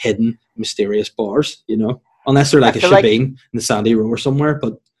hidden, mysterious bars, Unless they're like a shebeen in the Sandy Row or somewhere,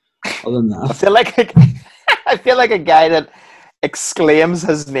 but other than that, I feel like a guy that exclaims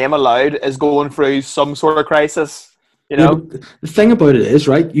his name aloud is going through some sort of crisis. The thing about it is,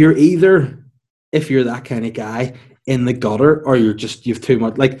 right? You're either, if you're that kind of guy, in the gutter, or you've too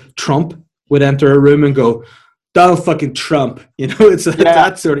much. Like Trump would enter a room and go, Donald fucking Trump. It's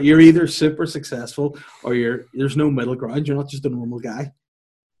that sort of. You're either super successful or there's no middle ground. You're not just a normal guy.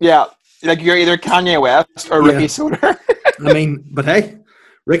 Yeah. Like, you're either Kanye West or Ricky Soder. I mean, but hey,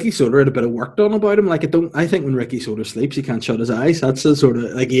 Ricky Soder had a bit of work done about him. Like, I think when Ricky Soder sleeps, he can't shut his eyes. That's the sort of,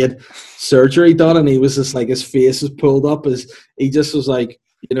 like, he had surgery done, and he was just like, his face was pulled up. He just was like,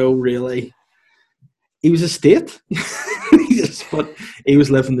 really, he was a state. But he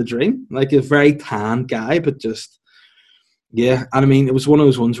was living the dream. Like, a very tan guy, but just, yeah. And I mean, it was one of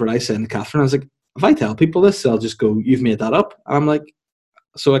those ones where I said to Catherine, I was like, if I tell people this, they'll just go, you've made that up. And I'm like,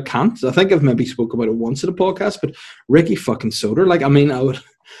 so I can't. I think I've maybe spoke about it once in a podcast, but Ricky fucking Soder, like, I mean,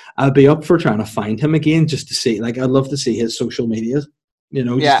 I'd be up for trying to find him again just to see, like, I'd love to see his social media,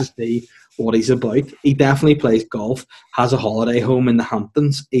 just to see what he's about. He definitely plays golf, has a holiday home in the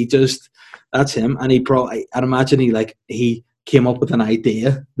Hamptons. That's him. And I'd imagine he came up with an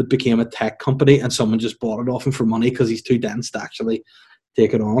idea that became a tech company, and someone just bought it off him for money because he's too dense to actually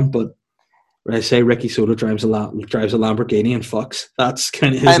take it on. But when I say Ricky Soder drives a Lamborghini and fucks, that's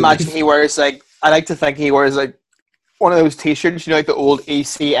kind of his I imagine life. He wears, like, I like to think he wears, like, one of those t-shirts, like the old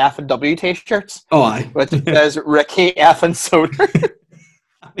EC F and W t-shirts. Oh, aye. Which says Ricky F and Soder.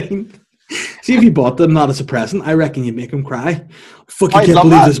 I mean, see, if you bought them not as a present, I reckon you'd make him cry. Fucking can't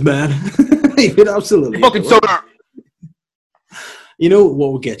believe this, man. He would absolutely. Fucking Soder. You know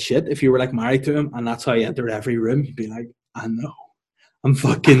what would get shit if you were like married to him, and that's how you entered every room? You'd be like, I know. I'm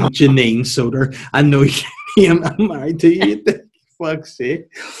fucking Janine Soder. I know I'm married to you. Fuck's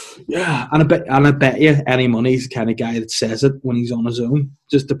sake. Yeah, and I bet you any money's the kind of guy that says it when he's on his own,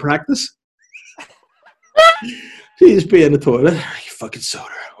 just to practice. He just be in the toilet. You fucking Soder.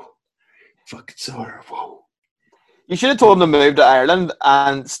 Fucking Soder. Whoa. You should have told him to move to Ireland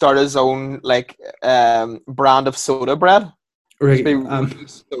and start his own, like, brand of soda bread. Ricky,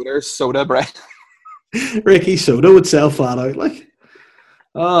 soda bread. Ricky Soda would sell flat out, like.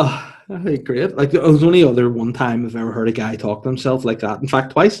 Oh, Great. Like, it was only other one time I've ever heard a guy talk to himself like that. In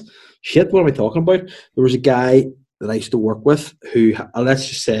fact, twice. Shit, what am I talking about? There was a guy that I used to work with who, let's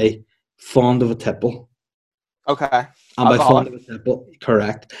just say, fond of a tipple. Okay. And by fond of a tipple,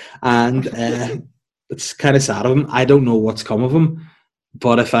 correct. And it's kind of sad of him. I don't know what's come of him.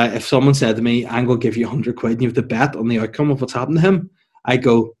 But if someone said to me, I'm going to give you 100 quid and you have to bet on the outcome of what's happened to him, I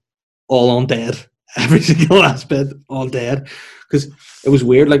go, all on dead. Every single last bit, all dead. Because it was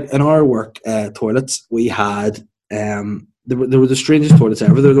weird. Like, in our work toilets, we had, there were the strangest toilets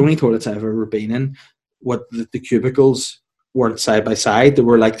ever. They were the only toilets I've ever been in. What the cubicles weren't side by side. They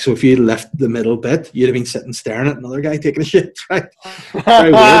were like, so if you left the middle bit, you'd have been sitting staring at another guy taking a shit, right?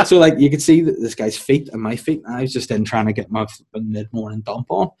 Very weird. So, like, you could see this guy's feet and my feet. And I was just in trying to get my mid-morning dump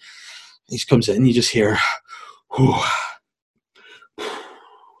on. He comes in, you just hear,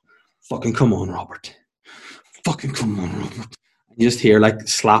 fucking come on, Robert. Fucking come on, Robert. You just hear, like,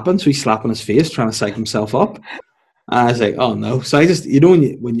 slapping. So he's slapping his face, trying to psych himself up. And I was like, oh, no. So I just,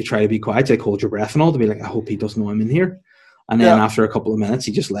 when you try to be quiet, you like, hold your breath and all to be like, I hope he doesn't know I'm in here. And then after a couple of minutes,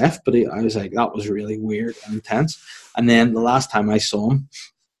 he just left. But I was like, that was really weird and intense. And then the last time I saw him,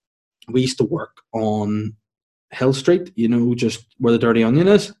 we used to work on Hill Street, just where the Dirty Onion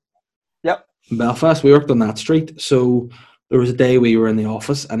is. Yep. In Belfast, we worked on that street. So there was a day we were in the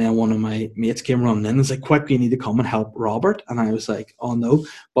office and then one of my mates came running in and was like, quick, you need to come and help Robert. And I was like, oh, no.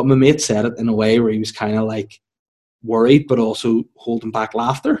 But my mate said it in a way where he was kind of like worried, but also holding back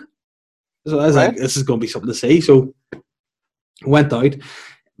laughter. So I was like, this is going to be something to see. So I went out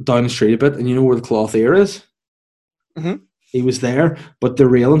down the street a bit, and you know where the cloth ear is? Mm-hmm. He was there, but the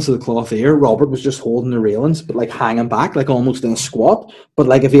railings of the cloth ear, Robert was just holding the railings, but like hanging back, like almost in a squat. But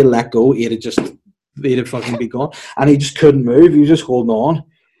like if he had let go, he'd have fucking be gone. And he just couldn't move. He was just holding on.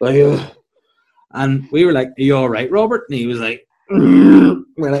 Like, and we were like, are you all right, Robert? And he was like, we're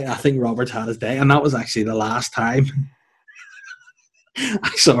like, I think Robert's had his day. And that was actually the last time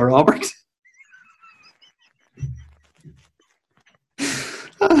I saw Robert.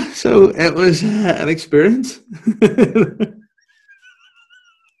 So it was an experience.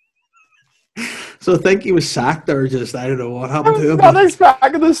 So I think he was sacked or just, I don't know what happened to him. I was not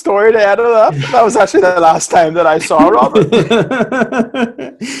expecting the story to end of that. That was actually the last time that I saw Robert.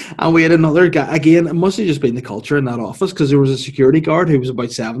 And we had another guy, again, it must have just been the culture in that office because there was a security guard who was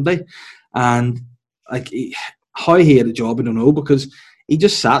about 70. And like how he had a job, I don't know, because he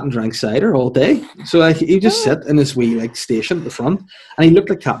just sat and drank cider all day. So like he just sit in this wee like station at the front, and he looked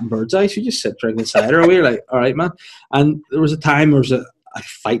like Captain Birdseye. So he just sit drinking cider. We were like, all right, man. And there was a time there was a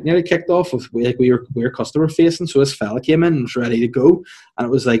fight nearly kicked off with we were customer facing. So this fella came in and was ready to go, and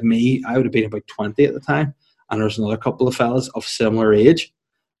it was like me. I would have been about 20 at the time, and there was another couple of fellas of similar age.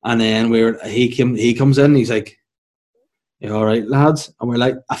 And then he comes in. And he's like, "You all right, lads?" And we're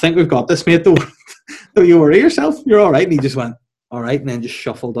like, "I think we've got this, mate. Don't you worry yourself. You're all right." And he just went, all right, and then just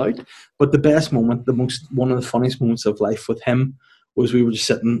shuffled out. But the best moment, one of the funniest moments of life with him was we were just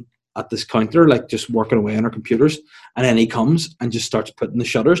sitting at this counter, like just working away on our computers, and then he comes and just starts putting the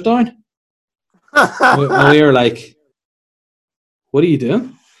shutters down. we were like, what are you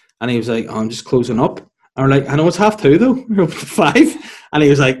doing? And he was like, oh, I'm just closing up. And we're like, I know it's 2:30 though. We're open to 5. And he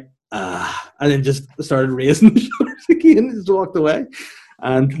was like, and then just started raising the shutters again and just walked away.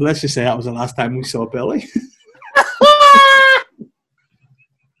 And let's just say that was the last time we saw Billy.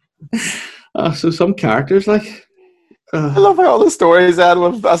 So some characters like I love how all the stories end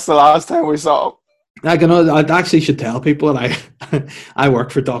with that's the last time we saw him. I actually should tell people that I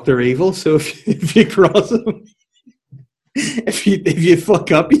work for Dr. Evil, so if you cross him, if you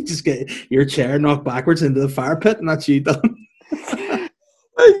fuck up, you just get your chair knocked backwards into the fire pit, and that's you done.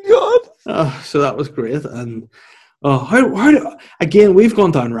 My God! So that was great. And how again, we've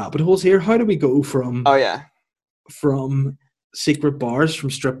gone down rabbit holes here. How do we go from from secret bars, from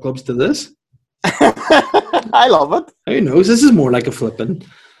strip clubs to this? I love it. Who knows? This is more like a flipping,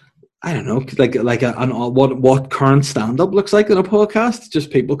 I don't know, like what current stand-up looks like in a podcast.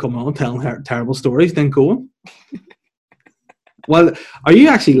 Just people coming on telling terrible stories, then going. Well, are you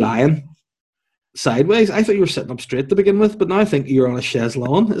actually lying sideways? I thought you were sitting up straight to begin with, but now I think you're on a chaise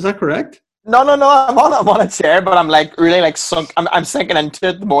lawn. Is that correct? No. I'm on a chair, but I'm like really like sunk. I'm sinking into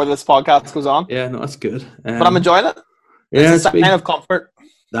it the more this podcast goes on. Yeah, no, that's good. But I'm enjoying it. Yeah, it's a sign of comfort.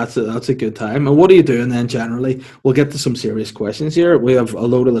 That's a good time. And what are you doing then generally? We'll get to some serious questions here. We have a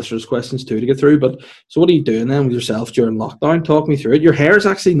load of listeners' questions too to get through. But so what are you doing then with yourself during lockdown? Talk me through it. Your hair is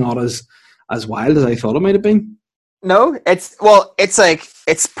actually not as wild as I thought it might have been. No, it's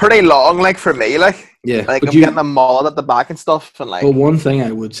pretty long, like for me, like. Yeah. Like I'm getting a mullet at the back and stuff, and like. Well, one thing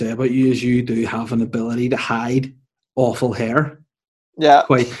I would say about you is you do have an ability to hide awful hair. Yeah.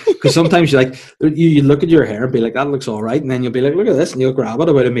 Quite, because sometimes you look at your hair and be like, that looks all right, and then you'll be like, look at this, and you'll grab it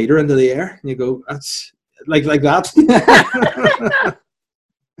about a meter into the air, and you go, that's like that.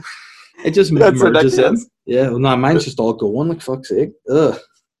 It just That's merges in. ridiculous. Yeah, well, no, mine's just all going, like, fuck's sake. Ugh.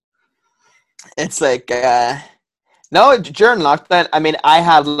 It's like, no, during lockdown, I mean, I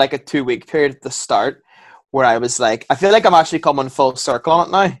had like a 2-week period at the start where I was like, I feel like I'm actually coming full circle on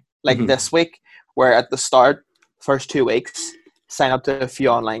it now. Like this week, where at the start, first 2 weeks, signed up to a few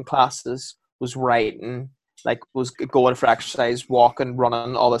online classes, was writing, like was going for exercise, walking,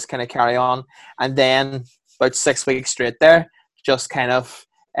 running, all this kind of carry on. And then about 6 weeks straight there, just kind of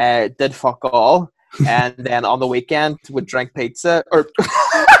did fuck all. And then on the weekend would drink pizza or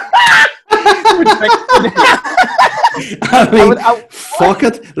I mean, fuck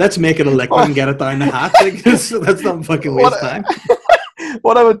it. Let's make it a liquid and get it down the hatch. Like, let's not fucking waste time.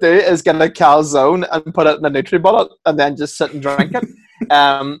 What I would do is get a calzone and put it in a Nutribullet and then just sit and drink it.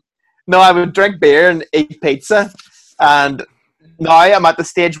 No, I would drink beer and eat pizza. And now I'm at the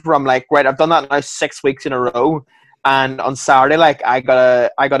stage where I'm like, right, I've done that now 6 weeks in a row. And on Saturday, like, I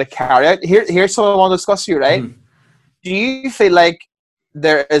gotta carry out. Here's something I want to discuss with you, right? Do you feel like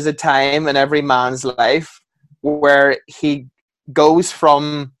there is a time in every man's life where he goes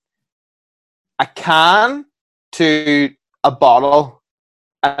from a can to a bottle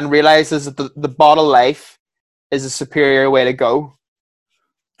and realizes that the bottle life is a superior way to go?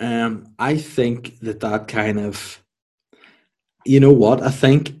 I think that kind of, you know what? I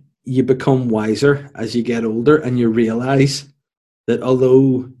think you become wiser as you get older and you realize that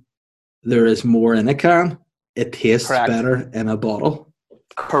although there is more in a can, it tastes better in a bottle.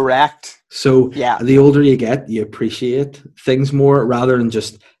 Correct. So the older you get, you appreciate things more rather than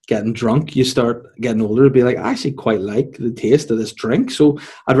just getting drunk. You start getting older to be like, I actually quite like the taste of this drink. So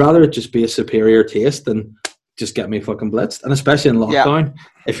I'd rather it just be a superior taste than just get me fucking blitzed. And especially in lockdown,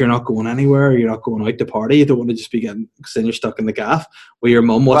 if you're not going anywhere, or you're not going out to party, you don't want to just be getting, because then you're stuck in the gaff with your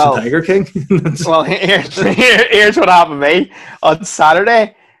mum watching Tiger King. Well, here's what happened to me on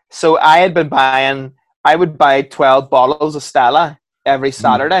Saturday. So I would buy 12 bottles of Stella every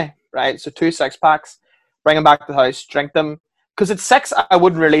Saturday, right? So 2 6-packs, bring them back to the house, drink them. Because at 6, I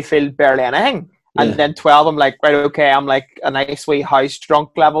wouldn't really feel barely anything. And then 12, I'm like, right, okay, I'm like a nice wee house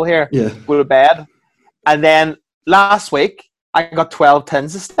drunk level here. Go to bed. And then last week, I got 12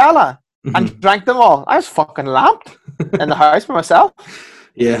 tins of Stella and drank them all. I was fucking lamped in the house by myself.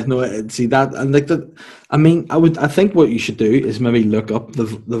 Yeah, no, see that, and like that. I mean, I think what you should do is maybe look up the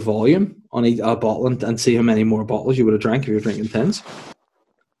volume on a bottle and see how many more bottles you would have drank if you were drinking tins.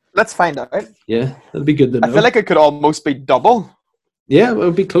 Let's find out. Yeah, that'd be good to know. I feel like it could almost be double. Yeah, it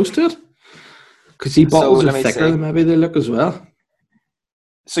would be close to it. Because these bottles are thicker than maybe they look as well.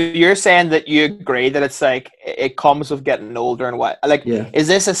 So you're saying that you agree that it's like it comes with getting older and what? Like, is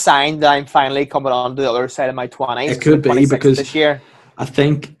this a sign that I'm finally coming on to the other side of my 20s? It could be because this year. I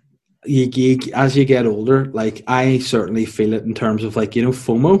think you as you get older, like I certainly feel it in terms of like, you know,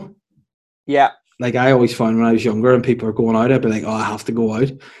 FOMO. Yeah. Like I always found when I was younger and people are going out, I'd be like, oh, I have to go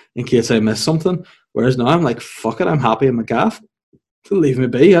out in case I miss something. Whereas now I'm like, fuck it, I'm happy in my gaff. Leave me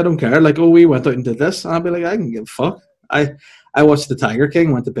be. I don't care. Like, oh, we went out and did this. And I'd be like, I can give a fuck. I watched the Tiger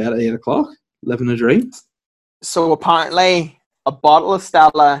King, went to bed at 8 o'clock, living a dream. So apparently a bottle of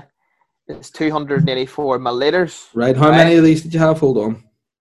Stella is 284 milliliters. Right. How many of these did you have? Hold on.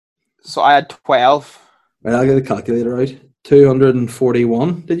 So I had 12. Right, I'll get a calculator out.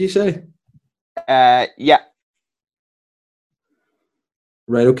 241, did you say? Yeah.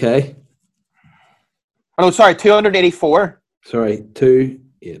 Right, okay. Oh, no, sorry, 284. Sorry,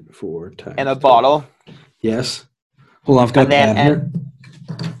 284 times. In a bottle. Yes. Hold on, I've got a pen here.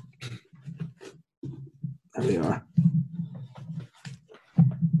 There we are.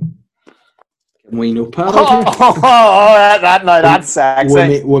 Can we notepad out here? That's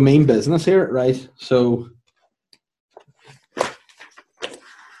sexy. We mean business here, right? So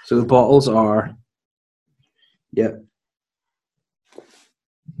the bottles are,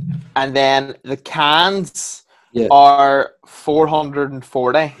 and then the cans are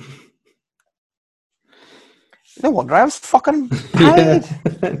 440. No wonder I was fucking paid.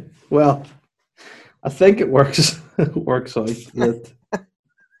 Well, I think it works. It works out.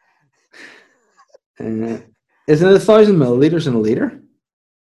 Isn't it 1,000 milliliters in a liter?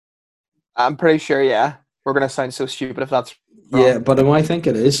 I'm pretty sure. Yeah, we're gonna sound so stupid if that's wrong. Yeah, but I think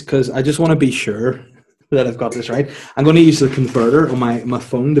it is because I just want to be sure that I've got this right. I'm going to use the converter on my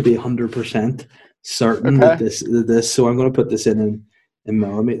phone to be 100% certain that this. So I'm going to put this in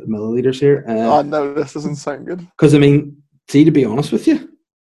milliliters here. Oh no, this doesn't sound good. Because I mean, see, to be honest with you,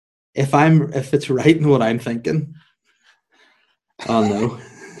 if it's right in what I'm thinking, Oh no.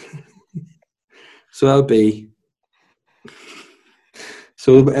 So that'll be.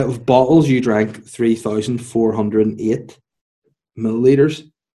 So of bottles, you drank 3,408 milliliters, Uh-huh.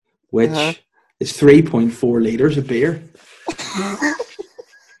 which is 3.4 liters of beer.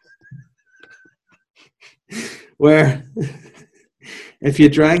 Where if you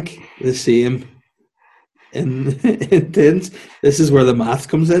drank the same in tins, this is where the math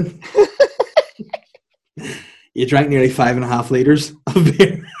comes in. You drank nearly 5.5 liters of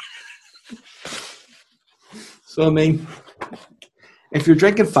beer. So I mean, if you're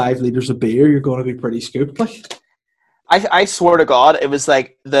drinking 5 liters of beer, you're going to be pretty scooped. Like, I swear to God, it was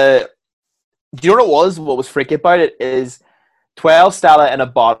like the. Do you know what it was? What was freaky about it is 12 Stella in a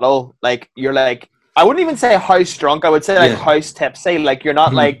bottle. Like you're like, I wouldn't even say house drunk. I would say like yeah, house tipsy. Like you're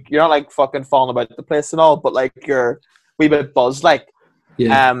not like fucking falling about the place and all, but like you're a wee bit buzzed. Like,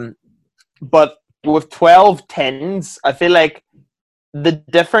 yeah, but with 12 tins, I feel like the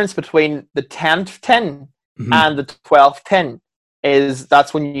difference between the 10th tin and the 12th tin is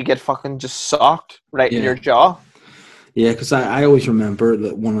that's when you get fucking just socked right in your jaw. Yeah, because I always remember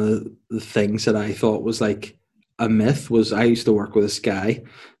that one of the things that I thought was like a myth was I used to work with this guy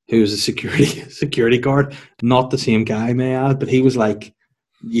who was a security guard, not the same guy, may I add, but he was like,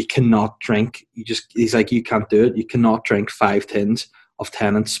 you cannot drink. He's like, you can't do it. You cannot drink 5 tins of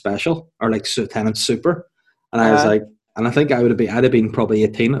Tennent's Special or like Tennent's Super. And I was like, and I think I'd have been probably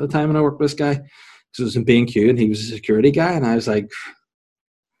 18 at the time when I worked with this guy because it was in B&Q and he was a security guy, and I was like,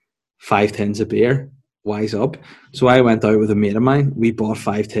 5 tins of beer. Wise up. So I went out with a mate of mine. We bought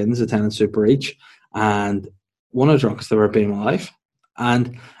 5 tins of Tennent Super each, and one of the drunkest I've ever been in my life.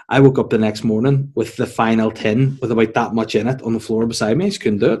 And I woke up the next morning with the final tin with about that much in it on the floor beside me. I just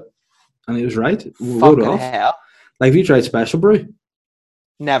couldn't do it. And he was right. We rode off. Hell. Like, have you tried Special Brew?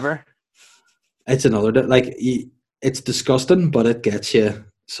 Never. It's another, like, it's disgusting, but it gets you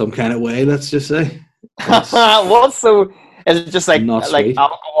some kind of way, let's just say. What's so, is it just like sweet.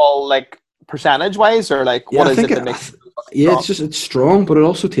 alcohol, like percentage wise, or like what is it that makes it it's strong, but it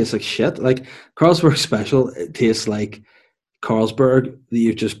also tastes like shit. Like Carlsberg Special, it tastes like Carlsberg that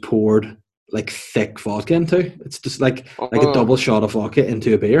you've just poured like thick vodka into. It's just like a double shot of vodka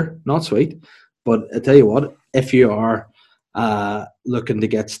into a beer. Not sweet, but I tell you what, if you are looking to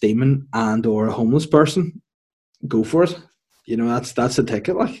get steaming and or a homeless person, go for it. You know, that's a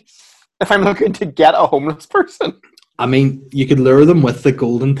ticket. Like, if I'm looking to get a homeless person, I mean, you could lure them with the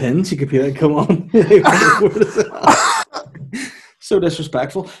golden pins. You could be like, come on. So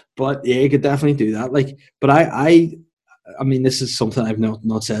disrespectful. But yeah, you could definitely do that. Like, but I mean, this is something I've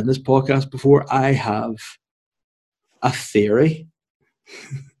not said in this podcast before. I have a theory.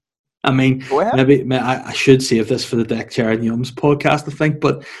 I mean, maybe I should save this for the Deck Chair and Yums podcast, I think.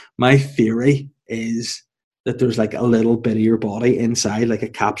 But my theory is that there's like a little bit of your body inside, like a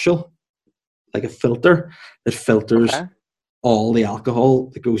capsule, like a filter that filters all the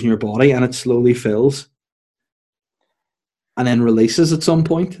alcohol that goes in your body, and it slowly fills and then releases at some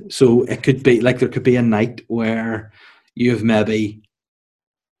point. So it could be like there could be a night where you've maybe,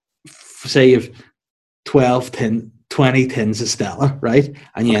 say you've 20 tins of Stella, right?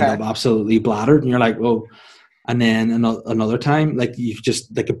 And you end up absolutely bladdered, and you're like, whoa. And then another time, like you've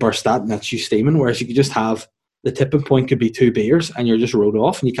just like a burst that and that's you steaming, whereas you could just have the tipping point could be 2 beers and you're just rode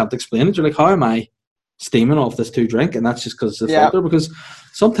off and you can't explain it. You're like, how am I steaming off this 2 drink? And that's just because it's the filter. Because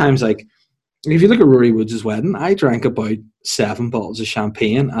sometimes, like, if you look at Rory Woods' wedding, I drank about 7 bottles of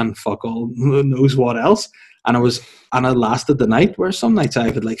champagne and fuck all knows what else. And it lasted the night, where some nights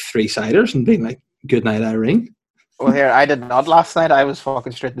I've had like 3 ciders and been like, good night, Irene. Well, here, I did not last night. I was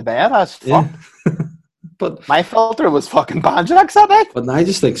fucking straight to bed. I was fucked. But my filter was fucking Banjax that night. But I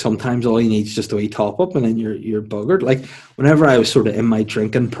just think sometimes all you need is just a wee top up, and then you're buggered. Like whenever I was sort of in my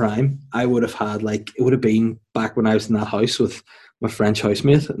drinking prime, I would have had like, it would have been back when I was in that house with my French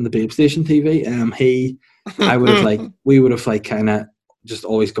housemate and the Babe Station TV. I would have like, we would have like kind of just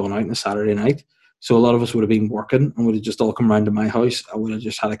always gone out on a Saturday night. So a lot of us would have been working and would have just all come round to my house. I would have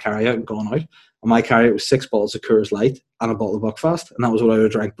just had a carry out and gone out. And my carry out was 6 bottles of Coors Light and a bottle of Buckfast, and that was what I would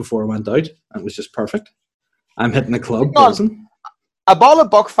have drank before I went out. And it was just perfect. I'm hitting the club buzzing. A bottle of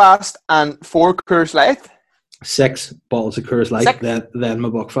Buckfast and 4 Coors Light? 6 bottles of Coors Light, then my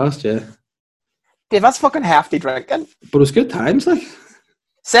Buckfast, yeah. Dave, that's fucking hefty drinking. But it was good times, like.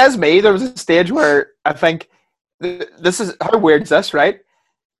 Says me, there was a stage where I think, this is, how weird is this, right?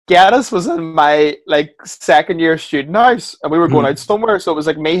 Geddes was in my, like, 2nd year student house, and we were going out somewhere, so it was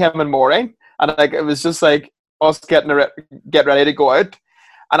like me, him, and Maureen, and like it was just like us get ready to go out.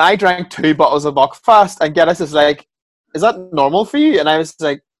 And I drank 2 bottles of Buckfast, and Geddes is like, is that normal for you? And I was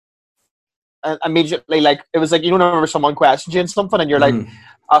like, immediately, like, it was like, you don't remember someone questions you and something, and you're like,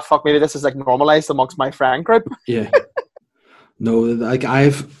 oh fuck, maybe this is like normalized amongst my friend group. Yeah. No, like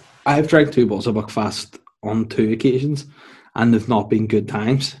I've drank 2 bottles of Buckfast on 2 occasions, and they've not been good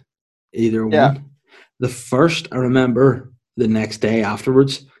times, either one. The first, I remember the next day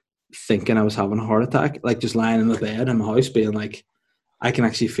afterwards thinking I was having a heart attack, like just lying in the bed in my house being like, I can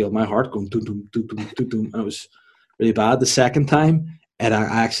actually feel my heart going doom, doom, doom, doom, doom, doom, and it was really bad. The second time, I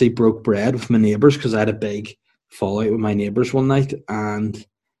actually broke bread with my neighbours because I had a big fallout with my neighbours one night, and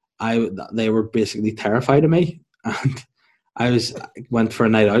they were basically terrified of me, and I went for a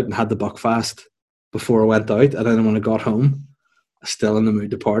night out and had the Buckfast before I went out, and then when I got home, still in the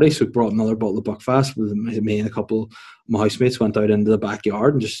mood to party, so we brought another bottle of Buckfast with me and a couple of my housemates, went out into the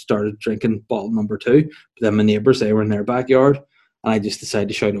backyard and just started drinking bottle number 2. But then my neighbours, they were in their backyard, and I just decided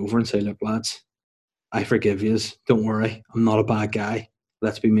to shout over and say, look lads, I forgive yous, don't worry, I'm not a bad guy,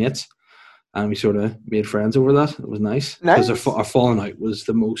 let's be mates. And we sort of made friends over that. It was nice because our falling out was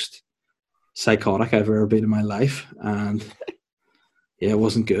the most psychotic I've ever been in my life, and yeah, it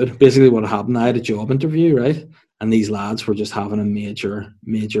wasn't good. Basically what happened, I had a job interview, right, and these lads were just having a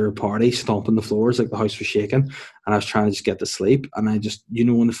major party, stomping the floors, like the house was shaking, and I was trying to just get to sleep, and I just, you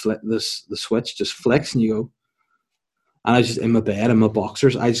know, when the switch just flicks and you go, and I was just in my bed in my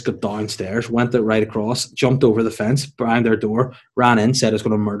boxers. I just got downstairs, went it right across, jumped over the fence behind their door, ran in, said I was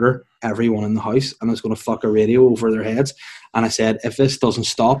going to murder everyone in the house and I was going to fuck a radio over their heads. And I said, if this doesn't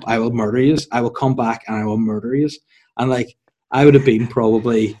stop, I will murder you. I will come back and I will murder you. And like, I would have been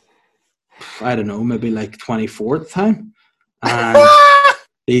probably, I don't know, maybe like 24 at the time. And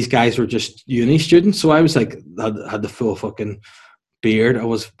these guys were just uni students. So I was like, had the full fucking beard. I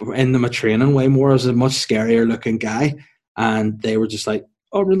was into my training way more. I was a much scarier looking guy. And they were just like,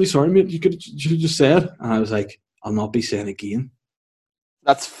 oh, really sorry, mate. You could have just said. And I was like, I'll not be saying again.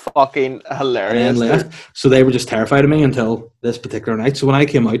 That's fucking hilarious. So they were just terrified of me until this particular night. So when I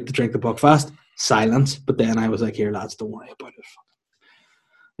came out to drink the Buckfast, silence. But then I was like, here, lads, don't worry about it.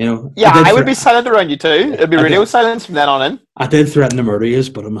 You know. Yeah, I would be silent around you too. It'd be radio silence from then on in. I did threaten to murder you,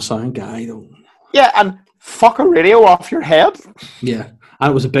 but I'm a sound guy. Yeah, and fuck a radio off your head. Yeah,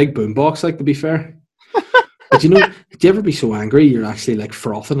 and it was a big boombox, like, to be fair. But you know, did you ever be so angry you're actually like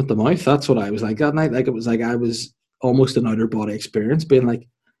frothing at the mouth? That's what I was like that night. Like, it was like I was almost an outer body experience, being like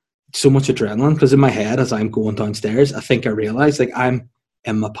so much adrenaline. Because in my head, as I'm going downstairs, I think I realised like I'm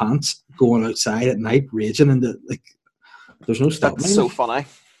in my pants going outside at night, raging, and like there's no stopping. That's so funny.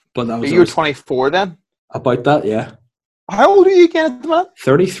 But that was, you were 24 then? About that, yeah. How old are you again at the minute?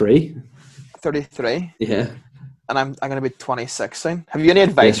 33. 33? Yeah. And I'm going to be 26 soon. Have you any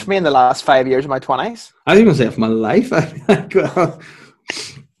advice for me in the last 5 years of my 20s? I was going to say for my life.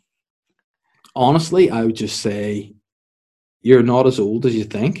 Honestly, I would just say you're not as old as you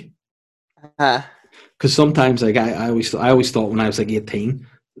think. Because sometimes, like, I always thought when I was like 18,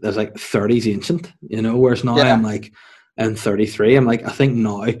 I was like 30's ancient, you know. Whereas now I'm like, I'm 33. I'm like, I think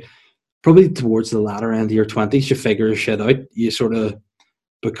now, probably towards the latter end of your 20s, you figure your shit out. You sort of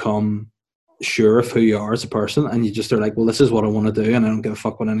become sure of who you are as a person, and you just are like, well, this is what I want to do, and I don't give a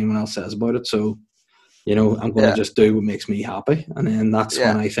fuck what anyone else says about it. So, you know, I'm going to just do what makes me happy, and then that's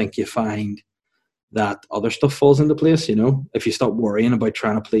when I think you find that other stuff falls into place. You know, if you stop worrying about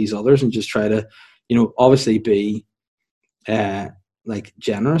trying to please others and just try to, you know, obviously be like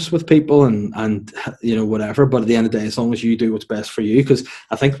generous with people and you know, whatever, but at the end of the day, as long as you do what's best for you, because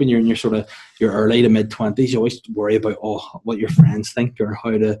I think when you're in your sort of your early to mid 20s, you always worry about what your friends think or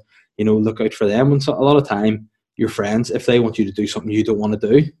how to, you know, look out for them. And so a lot of time your friends, if they want you to do something you don't want to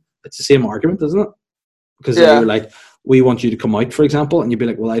do, it's the same argument, isn't it? Because they're like, we want you to come out, for example, and you'd be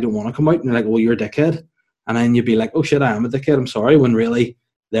like, well, I don't want to come out, and you're like, well, you're a dickhead, and then you'd be like, oh shit, I am a dickhead, I'm sorry, when really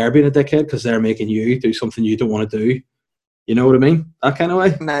they're being a dickhead because they're making you do something you don't want to do. You know what I mean? That kind of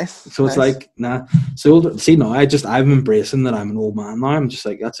way. Nice. So it's like, nah. So see, now I'm embracing that I'm an old man now. I'm just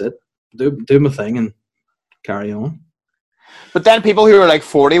like, that's it. Do my thing and carry on. But then people who are like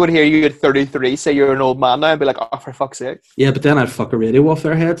 40 would hear you at 33 say you're an old man now and be like, oh, for fuck's sake. Yeah, but then I'd fuck a radio off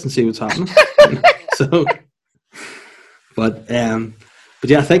their heads and see what's happening. So, but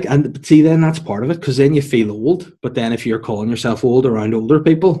yeah, I think, and see, then that's part of it, because then you feel old. But then if you're calling yourself old around older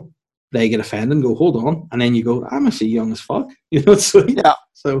people, they get offended and go, hold on. And then you go, I'm actually young as fuck. You know, it's sweet. Yeah.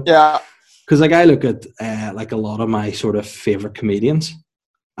 So, yeah. Because like I look at like a lot of my sort of favorite comedians,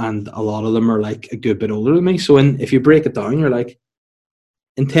 and a lot of them are like a good bit older than me. So if you break it down, you're like,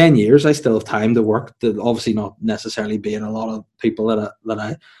 in 10 years, I still have time to work, to obviously not necessarily be in a lot of people that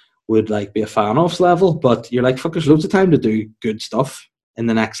I would like be a fan of level, but you're like, fuck, there's loads of time to do good stuff in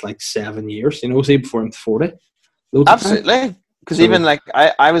the next like 7 years, you know, say before I'm 40. Absolutely. Because So, even like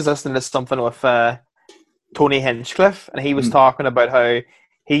I was listening to something with Tony Hinchcliffe, and he was talking about how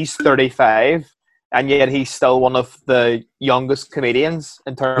he's 35, and yet he's still one of the youngest comedians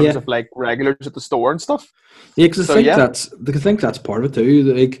in terms yeah. of like regulars at the store and stuff. Yeah, because So yeah, I think that's part of it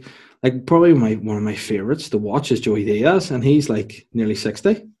too. Like probably one of my favorites to watch is Joey Diaz, and he's like nearly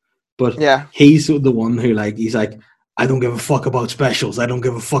 60, but yeah, he's the one who like he's like, I don't give a fuck about specials. I don't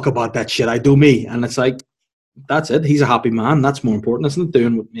give a fuck about that shit. I do me, and it's like that's it. He's a happy man. That's more important, isn't it?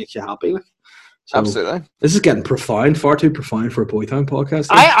 Doing what makes you happy. Like, so absolutely. this is getting profound, far too profound for a Boytown podcast.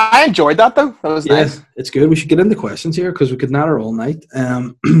 I enjoyed that though. That was Yeah, nice. it's good. We should get into questions here because we could natter all night.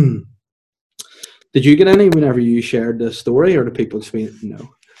 Did you get any whenever you shared the story, or do people just mean no?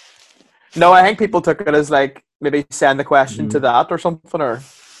 No, I think people took it as like maybe send the question to Mhm. that or something, or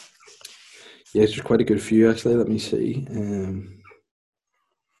Yes, there's quite a good few actually. Let me see.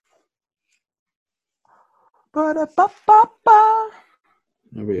 Ba-da-ba-ba-ba.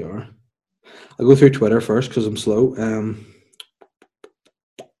 There we are. I'll go through Twitter first because I'm slow.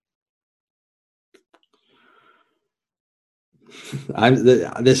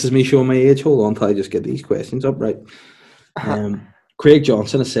 This is me showing my age. Hold on till I just get these questions up right. Craig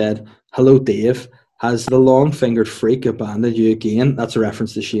Johnson has said, "Hello, Dave. Has the long-fingered freak abandoned you again?" That's a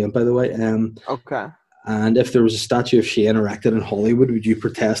reference to Shane, by the way. Okay. And if there was a statue of Shane erected in Hollywood, would you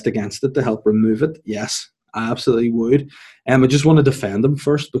protest against it to help remove it? Yes, I absolutely would. I just want to defend him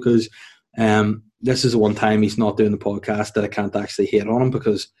first because this is the one time he's not doing the podcast that I can't actually hate on him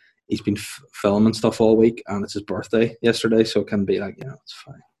because he's been filming stuff all week and it's his birthday yesterday, so it can be like, yeah, it's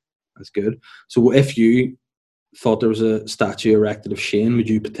fine. That's good. So if you thought there was a statue erected of Shane, would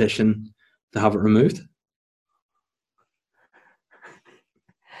you petition to have it removed?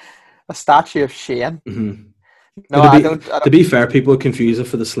 A statue of Shane. Mm-hmm. No, To I be don't. to be fair, people confuse it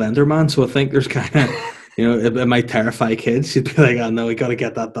for the Slender Man, so I think there's kind of, it might terrify kids. You'd be like, "Oh no, we got to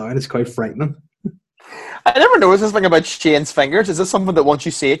get that down." It's quite frightening. I never noticed this thing about Shane's fingers. Is this something that once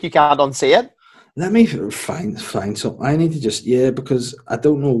you see it, you can't unsee it? Let me find something. I need to just because I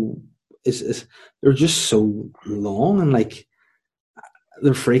don't know. It's they're just so long and like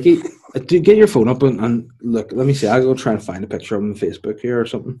they're freaky. Do get your phone up and look. Let me see. I'll go try and find a picture of them on Facebook here or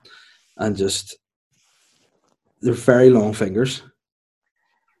something, and just they're very long fingers.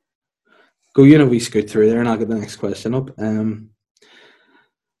 Go, we scoot through there, and I'll get the next question up.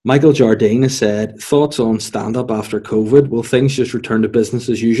 Michael Jardine has said, thoughts on stand-up after COVID? Will things just return to business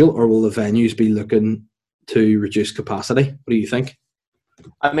as usual, or will the venues be looking to reduce capacity? What do you think?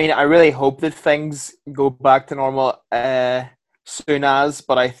 I mean, I really hope that things go back to normal soon as,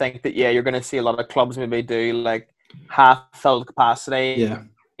 but I think that, you're going to see a lot of clubs maybe do like half-filled capacity. Yeah.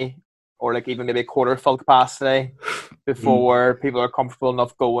 Or like even maybe a quarter-filled capacity before people are comfortable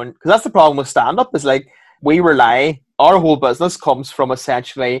enough going. Because that's the problem with stand-up is like our whole business comes from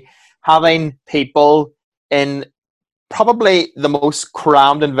essentially having people in probably the most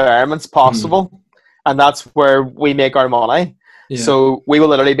crammed environments possible. And that's where we make our money. Yeah. So we will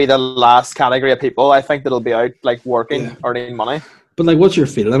literally be the last category of people, I think, that'll be out like working, earning money. But like, what's your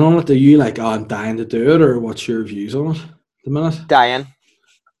feeling on it? Are you like, I'm dying to do it, or what's your views on it at the minute? Dying.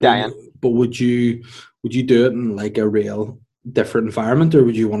 But would you do it in like a real different environment, or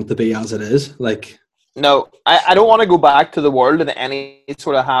would you want it to be as it is? Like, no, I don't want to go back to the world in any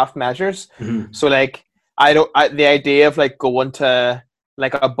sort of half measures. Mm-hmm. So like, the idea of like going to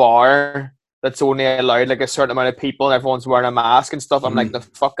like a bar that's only allowed like a certain amount of people and everyone's wearing a mask and stuff. I'm like, the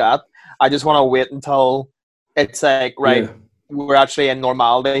fuck that. I just want to wait until it's like, we're actually in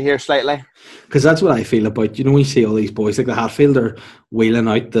normality here slightly. Because that's what I feel about, we see all these boys like the Hatfield are wheeling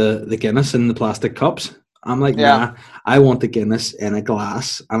out the Guinness in the plastic cups. I'm like, nah, I want the Guinness in a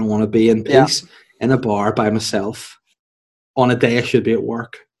glass and I want to be in peace in a bar by myself on a day I should be at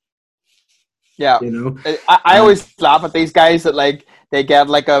work. Yeah. I always laugh at these guys that like, they get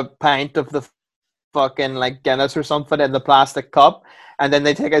like a pint of the fucking like Guinness or something in the plastic cup and then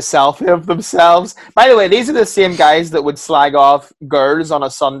they take a selfie of themselves. By the way, these are the same guys that would slag off girls on a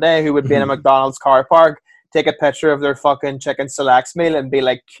Sunday who would be in a McDonald's car park, take a picture of their fucking chicken selects meal and be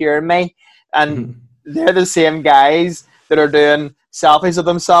like, cure me. And they're the same guys that are doing selfies of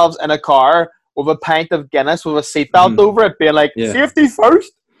themselves in a car with a pint of Guinness with a seatbelt over it, being like, safety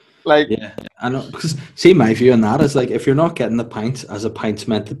first. Like, I know, because see, my view on that is like, if you're not getting the pint as a pint's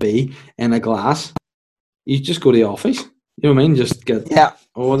meant to be in a glass, you just go to the office. You know what I mean? Just get,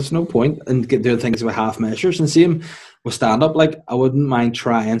 there's no point in doing things with half measures. And same with stand up, like, I wouldn't mind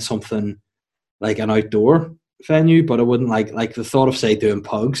trying something like an outdoor venue, but I wouldn't like the thought of, say, doing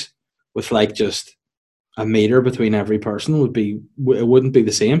pugs with like just a meter between every person it wouldn't be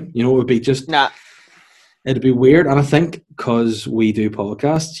the same. It would be just, it'd be weird. And I think because we do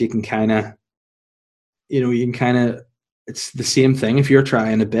podcasts, you can kind of, it's the same thing. If you're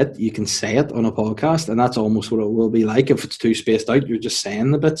trying a bit, you can say it on a podcast, and that's almost what it will be like. If it's too spaced out, you're just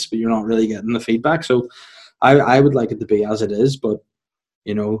saying the bits, but you're not really getting the feedback. So I would like it to be as it is, but,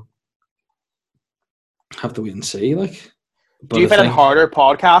 have to wait and see. Like, but do you find it harder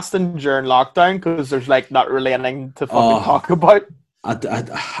podcasting during lockdown because there's like not really anything to fucking talk about?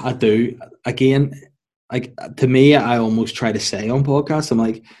 I do. Again, like, to me, I almost try to say on podcasts, I'm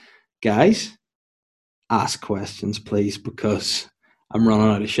like, guys, ask questions, please, because I'm running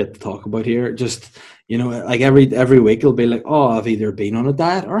out of shit to talk about here. Just, like every week it'll be like, oh, I've either been on a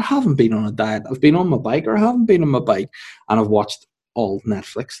diet or I haven't been on a diet. I've been on my bike or I haven't been on my bike. And I've watched all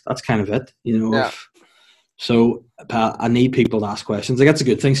Netflix. That's kind of it, Yeah. So I need people to ask questions. Like, that's a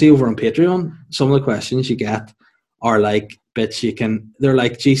good thing. See, over on Patreon, some of the questions you get are like bits they're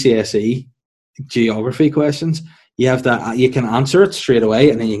like GCSE geography questions. You can answer it straight away,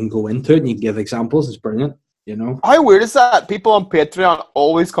 and then you can go into it and you can give examples. It's brilliant, How weird is that? People on Patreon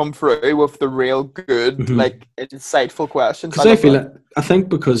always come through with the real good, like, insightful questions. Because I think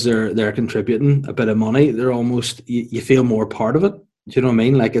because they're contributing a bit of money, they're almost, you feel more part of it. Do you know what I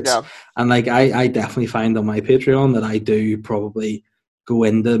mean? Like, it's, and like, I definitely find on my Patreon that I do probably go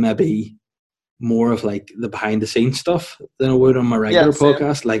into maybe more of like the behind the scenes stuff than I would on my regular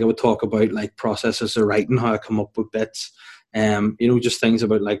podcast. Like, I would talk about like processes of writing, how I come up with bits, just things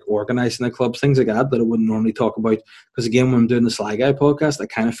about like organizing the clubs, things like that I wouldn't normally talk about. Because again, when I'm doing the Sly Guy podcast, I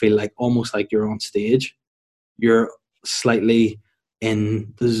kind of feel like almost like you're on stage, you're slightly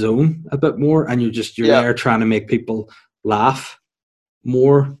in the zone a bit more, and you're there trying to make people laugh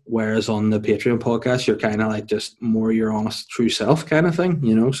more, whereas on the Patreon podcast you're kind of like just more your honest true self kind of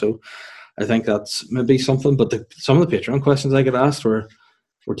thing, so I think that's maybe something. But some of the Patreon questions I got asked were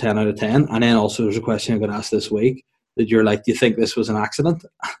 10 out of 10. And then also there's a question I got asked this week that you're like, do you think this was an accident?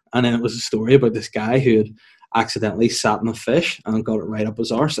 And then it was a story about this guy who had accidentally sat in a fish and got it right up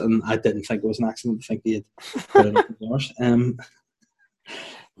his arse, and I didn't think it was an accident. I think he had put it up his arse.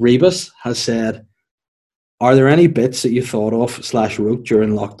 Rebus has said, are there any bits that you thought of / wrote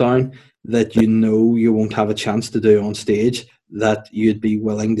during lockdown that you won't have a chance to do on stage that you'd be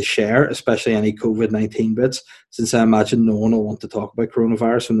willing to share, especially any COVID-19 bits, since I imagine no one will want to talk about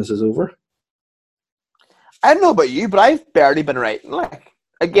coronavirus when this is over? I don't know about you, but I've barely been writing. Like,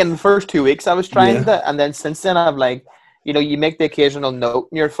 again, the first 2 weeks I was trying to, and then since then I've like, you make the occasional note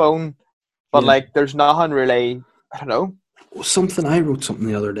in your phone, but like there's nothing really, I don't know. I wrote something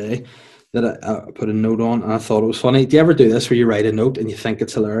the other day that I put a note on, and I thought it was funny. Do you ever do this where you write a note and you think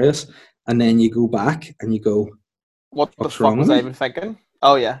it's hilarious, and then you go back and you go, what the fuck was I even thinking?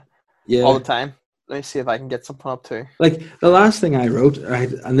 Oh, yeah. All the time. Let me see if I can get something up too. Like, the last thing I wrote,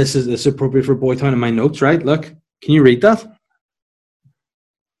 right, and this is appropriate for Boytown in my notes, right? Look, can you read that?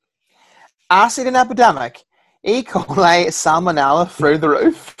 Acid and epidemic. E. coli, salmonella through the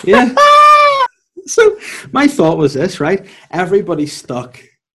roof. Yeah. So my thought was this, right? Everybody's stuck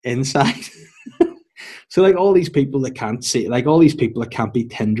inside. So like all these people that can't see, like all these people that can't be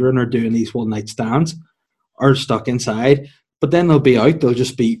Tindering or doing these one night stands are stuck inside, but then they'll be out, there'll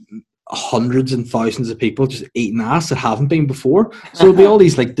just be hundreds and thousands of people just eating ass that haven't been before. So there'll be all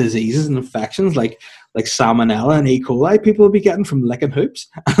these like diseases and infections like salmonella and E. coli people will be getting from licking hoops,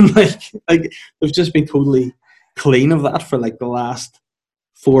 and like they've just been totally clean of that for like the last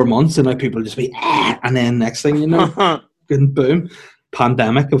 4 months, and like people will just be and then next thing you know, boom,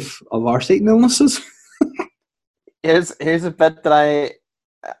 pandemic of arse eating illnesses. Here's a bit that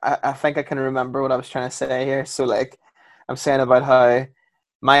I think I can remember what I was trying to say here. So like I'm saying about how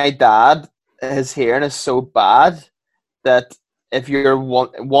my dad, his hearing is so bad that if you're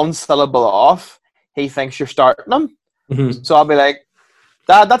one syllable off, he thinks you're starting him. Mm-hmm. So I'll be like,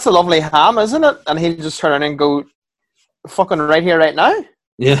 Dad, that's a lovely ham, isn't it? And he'll just turn around and go, fucking right here, right now.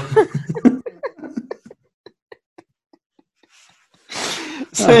 Yeah.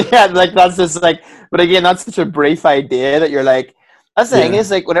 So yeah, like that's just like, but again, that's such a brief idea that you're like, that's the thing is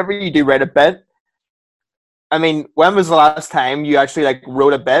like, whenever you do write a bit, I mean, when was the last time you actually like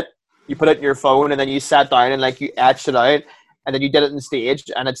wrote a bit, you put it in your phone and then you sat down and like you etched it out and then you did it on stage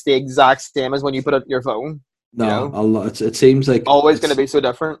and it's the exact same as when you put it in your phone? No, a lot. It seems like always going to be so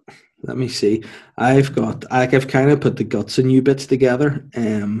different. Let me see. I've kind of put the guts and new bits together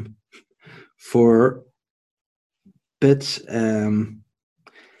for bits.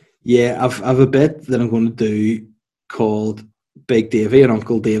 Yeah, I've a bit that I'm going to do called Big Davy and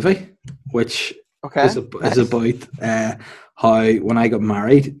Uncle Davy, which is about how when I got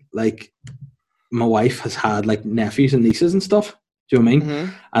married, like my wife has had like nephews and nieces and stuff. Do you know what I mean?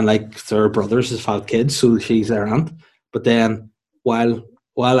 Mm-hmm. And like their brothers have had kids, so she's their aunt. But then while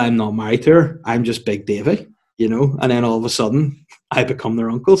I'm not married to her, I'm just Big Davy, you know. And then all of a sudden, I become their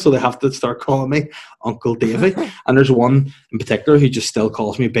uncle, so they have to start calling me Uncle Davy. And there's one in particular who just still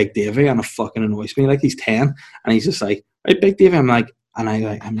calls me Big Davy, and it fucking annoys me. Like he's 10, and he's just like, "Right, Big Davy." I'm like,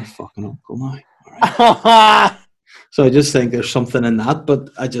 I'm your fucking uncle now. All right. So I just think there's something in that, but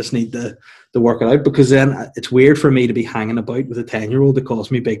I just need to work it out, because then it's weird for me to be hanging about with a 10-year-old that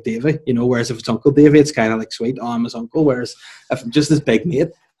calls me Big Davy, you know, whereas if it's Uncle Davy, it's kind of like sweet, oh, I'm his uncle, whereas if I'm just his big mate,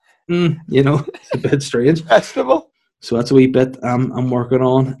 you know, it's a bit strange. Vegetable. So that's a wee bit I'm working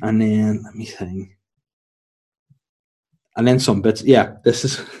on, and then let me think. And then some bits, yeah, this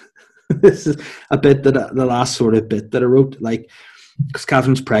is this is a bit that the last sort of bit that I wrote, like, because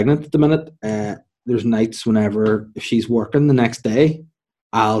Catherine's pregnant at the minute, there's nights whenever if she's working the next day,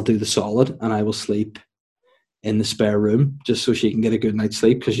 I'll do the solid and I will sleep in the spare room just so she can get a good night's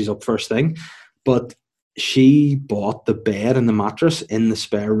sleep because she's up first thing. But she bought the bed and the mattress in the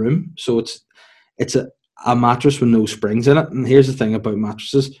spare room, so it's a mattress with no springs in it. And here's the thing about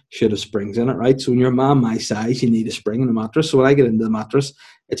mattresses: should have springs in it, right? So when you're a man my size, you need a spring in the mattress. So when I get into the mattress,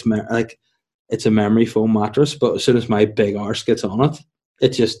 it's a memory foam mattress, but as soon as my big arse gets on it, it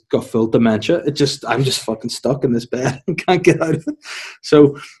just got full dementia. I'm just fucking stuck in this bed and can't get out of it.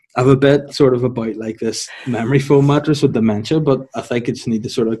 So I have a bit sort of about like this memory foam mattress with dementia, but I think I just need to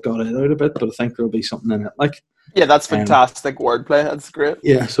sort of gut it out a bit, but I think there'll be something in it. Like, yeah, that's fantastic wordplay. That's great.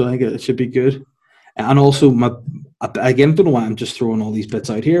 Yeah, so I think it should be good. And also, again, don't know why I'm just throwing all these bits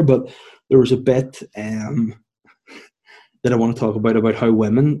out here, but there was a bit that I want to talk about how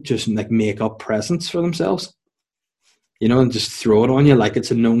women just like make up presents for themselves, you know, and just throw it on you like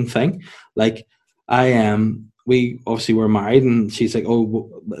it's a known thing. Like we obviously were married, and she's like,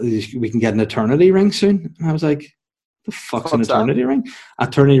 "Oh, we can get an eternity ring soon." And I was like, "The fuck's an eternity ring?"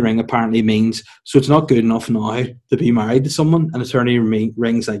 Eternity ring apparently means, so it's not good enough now to be married to someone. An eternity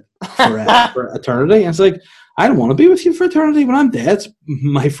ring's like for eternity. And it's like, I don't want to be with you for eternity. When I'm dead, it's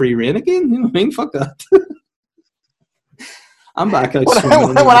my free reign again. You know what I mean? Fuck that. I'm back out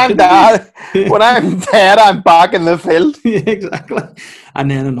when I'm dead, I'm back in the field. Yeah, exactly.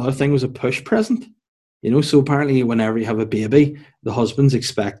 And then another thing was a push present. You know, so apparently whenever you have a baby, the husband's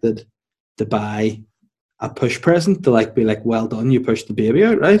expected to buy a push present to like be like, well done, you pushed the baby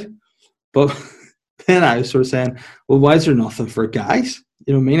out, right? But then I was sort of saying, well, why is there nothing for guys?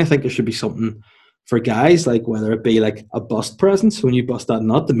 You know what I mean? I think there should be something for guys, like whether it be like a bust present. So when you bust that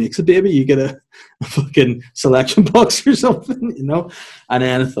nut that makes a baby, you get a fucking selection box or something, you know? And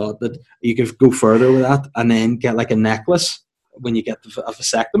then I thought that you could go further with that and then get like a necklace when you get a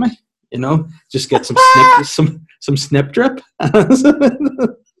vasectomy, you know? Just get some snip drip.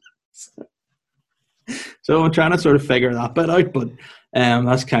 So I'm trying to sort of figure that bit out, but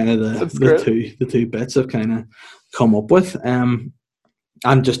that's kind of the two bits I've kind of come up with.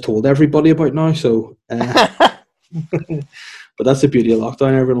 I'm just told everybody about now, so but that's the beauty of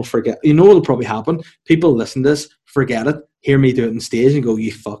lockdown. Everyone will forget. You know what'll probably happen? People listen to this, forget it, hear me do it on stage and go,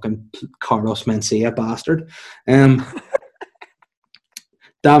 "You fucking Carlos Mencia bastard." Dan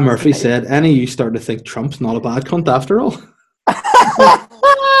Murphy said, "Any of you start to think Trump's not a bad cunt after all?"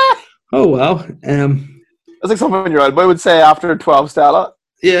 Oh well. That's like something your old boy would say after 12 Stella.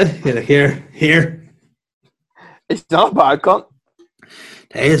 Yeah, here. He's not a bad cunt.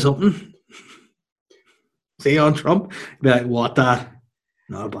 Hey, something. See on Trump, be like, "What that?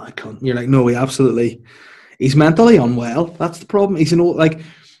 Not a bad cunt." You're like, "No, he's mentally unwell. That's the problem. He's an old, like,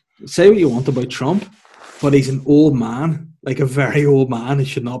 say what you want about Trump, but he's an old man, like a very old man. He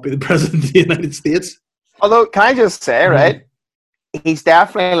should not be the president of the United States." Although, can I just say, right? He's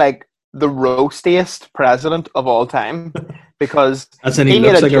definitely like the roastiest president of all time, because as in he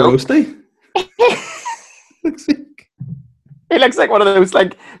looks like a roasty. He looks like one of those,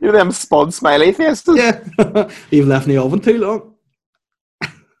 like, you know, them spud smiley faces. Yeah, you've left in the oven too long.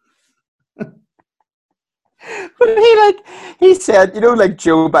 But he said, you know, like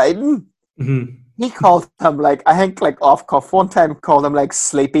Joe Biden. Mm-hmm. He called him, like, I think, like off cuff one time, called him like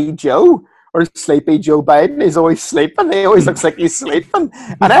Sleepy Joe or Sleepy Joe Biden. He's always sleeping. He always looks like he's sleeping.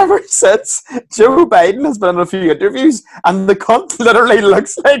 And ever since, Joe Biden has been in a few interviews, and the cunt literally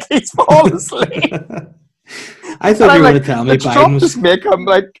looks like he's fallen asleep. I thought you were going to tell me Biden was... just make him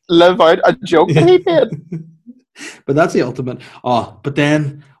like live out a joke that he made. But that's the ultimate. Oh, but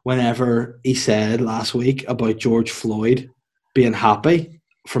then whenever he said last week about George Floyd being happy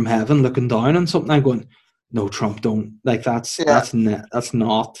from heaven looking down on something, I'm going, no, Trump, don't. Like, that's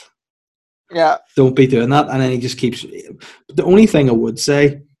not. Yeah. Don't be doing that. And then he just keeps... The only thing I would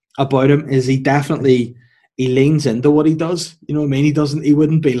say about him is he's he leans into what he does. You know what I mean? He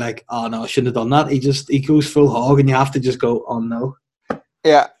wouldn't be like, oh no, I shouldn't have done that. He goes full hog, and you have to just go, oh no.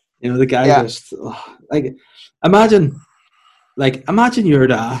 Yeah. You know, the guy just like imagine your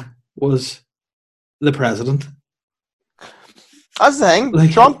dad was the president. That's the thing.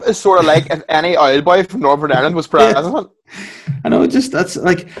 Like, Trump is sort of like if any oil boy from Northern Ireland was president. Yeah. I know, that's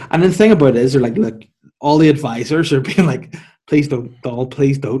like, and the thing about it is, they're like, look, all the advisors are being like, please don't, Donald,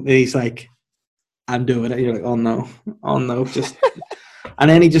 please don't. And he's like, I'm doing it. You're like, oh no, just, and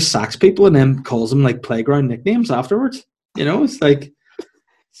then he just sacks people and then calls them like playground nicknames afterwards. You know, it's like,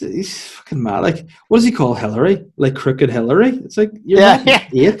 he's fucking mad. Like, what does he call Hillary? Like Crooked Hillary? It's like,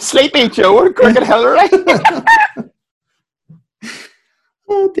 you're Sleepy Joe or Crooked Hillary.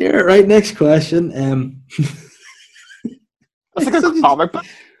 Oh dear. Right, next question. That's like a comic book.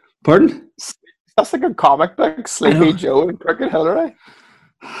 Pardon? That's like a comic book. Sleepy Joe and Crooked Hillary.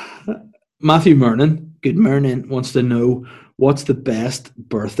 Matthew Mernon, good morning, wants to know, what's the best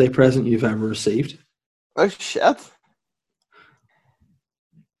birthday present you've ever received? Oh shit.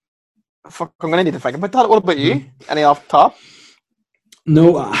 Fuck, I'm gonna need to think about that. What about you? Any off the top?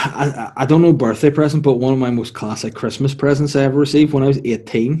 No, I don't know birthday present, but one of my most classic Christmas presents I ever received when I was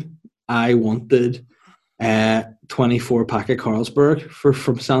 18, I wanted 24 pack of Carlsberg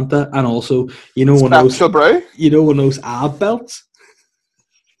from Santa, and also, you know, one of those ab belts.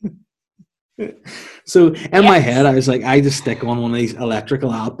 So in my head, I was like, I just stick on one of these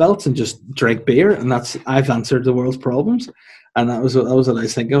electrical ab belts and just drink beer, and I've answered the world's problems. And that was what I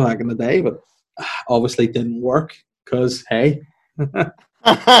was thinking back in the day, but obviously it didn't work because, hey.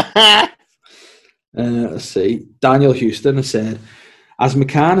 Let's see. Daniel Houston has said, as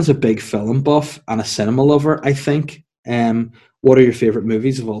McCann is a big film buff and a cinema lover, I think, what are your favourite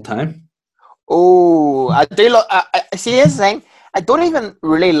movies of all time? Oh, I do. I see. Here's the thing. I don't even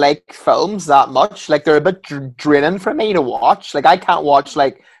really like films that much. Like, they're a bit draining for me to watch. Like, I can't watch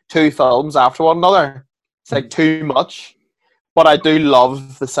like 2 films after one another. It's like too much. But I do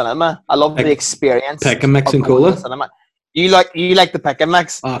love the cinema. I love the experience. Pick and mix and cola. Cinema. You like the pick and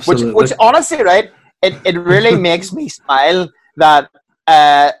mix, Absolutely. which honestly, right? It really makes me smile that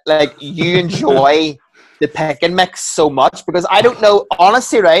like you enjoy the pick and mix so much, because I don't know,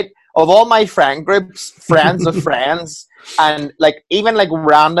 honestly, right? Of all my friend groups, friends of friends, and like even like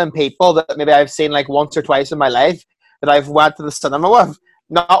random people that maybe I've seen like once or twice in my life that I've went to the cinema with,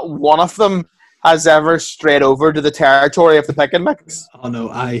 not one of them has ever strayed over to the territory of the pick and mix. Oh no,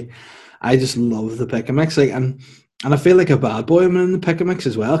 I just love the pick and mix, like, and I feel like a bad boy when I'm in the pick and mix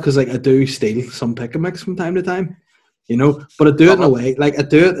as well, because like I do steal some pick and mix from time to time, you know. But I do it in a way,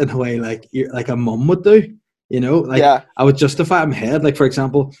 like you're, like a mum would do, you know. Like, I would justify it in my head. Like, for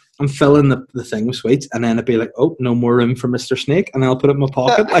example, I'm filling the thing with sweets, and then it'd be like, oh, no more room for Mr. Snake, and then I'll put it in my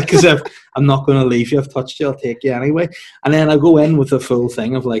pocket, like, because if I'm not going to leave you, I've touched you, I'll take you anyway. And then I go in with a full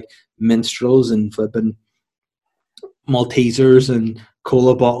thing of like minstrels and flipping Maltesers and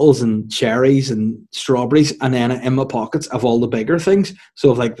cola bottles and cherries and strawberries, and then in my pockets of all the bigger things. So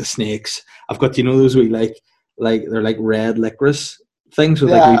of like the snakes, I've got, you know, those wee like they're like red licorice things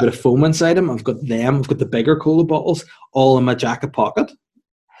with like a wee bit of foam inside them. I've got the bigger cola bottles all in my jacket pocket.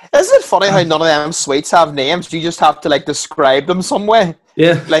 Isn't it funny how none of them sweets have names? You just have to like describe them some way.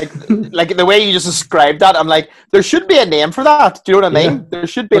 Yeah. Like the way you just described that, I'm like, there should be a name for that. Do you know what I mean? There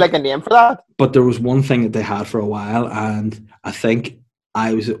should be like a name for that. But there was one thing that they had for a while, and I think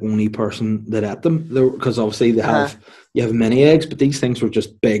I was the only person that ate them, because obviously you have mini eggs, but these things were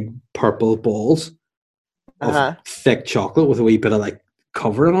just big purple balls of thick chocolate with a wee bit of like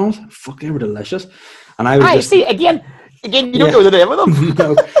covering on it. Fuck, they were delicious. And I was see again, you don't know the name of them.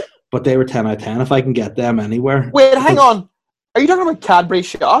 No, but they were 10 out of 10 if I can get them anywhere. Wait, hang on. Are you talking about Cadbury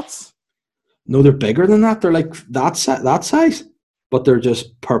shots? No, they're bigger than that. They're like that size, but they're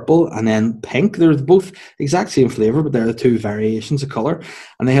just purple and then pink. They're both exact same flavor, but they're the 2 variations of color.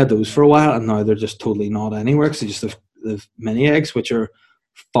 And they had those for a while, and now they're just totally not anywhere, because they just have the mini eggs, which are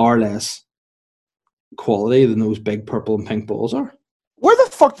far less quality than those big purple and pink balls are. Where the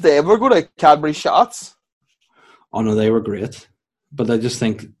fuck did they ever go to Cadbury shots? Oh no, they were great, but I just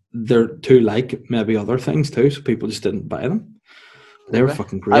think they're too like maybe other things too, so people just didn't buy them. They were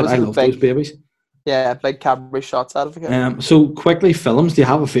fucking great. I love those babies. Yeah, big Cadbury shots out of it. So quickly, films. Do you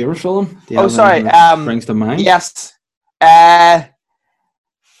have a favorite film? Sorry. Brings to mind. Yes. I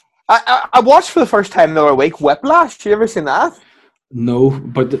watched for the first time the other week Whiplash. You ever seen that? No,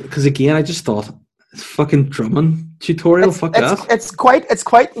 but because again, I just thought it's fucking drumming tutorial. It's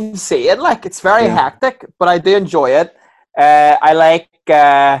quite insane. Like, it's very hectic, but I do enjoy it. I like.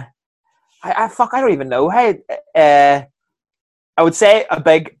 I don't even know. Hey, I would say a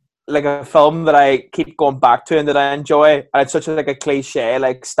big like a film that I keep going back to and that I enjoy. And it's such a cliche,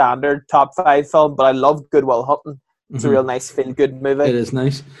 like standard top 5 film, but I love Good Will Hunting. It's a real nice feel good movie. It is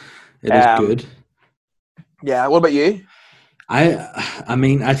nice. It is good. Yeah. What about you? I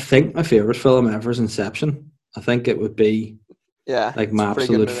mean, I think my favorite film ever is Inception. I think it would be like my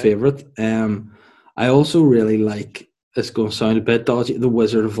absolute favorite. I also really like. It's going to sound a bit dodgy. The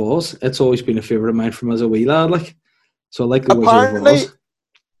Wizard of Oz. It's always been a favorite of mine from as a wee lad. Like, so I like the Wizard of Oz.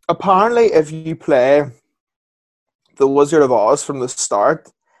 Apparently, if you play the Wizard of Oz from the start,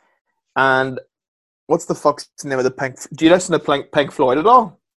 and what's the fuck's the name of the Pink? Do you listen to Pink Floyd at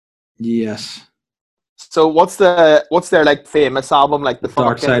all? Yes. So what's their like famous album, like the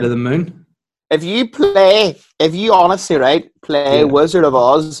Dark Side of the Moon? If you honestly play Wizard of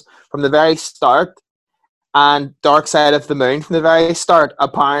Oz from the very start and Dark Side of the Moon from the very start,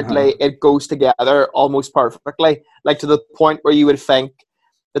 apparently it goes together almost perfectly, like to the point where you would think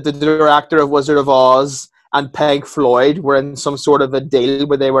that the director of Wizard of Oz and Pink Floyd were in some sort of a deal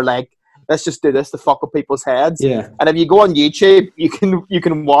where they were like, let's just do this to fuck with people's heads. Yeah. And if you go on YouTube, you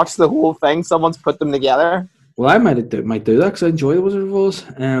can watch the whole thing. Someone's put them together. Well, I might do that because I enjoy the Wizard of Oz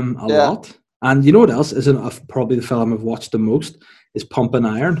a lot. And you know what else isn't probably the film I've watched the most is Pumping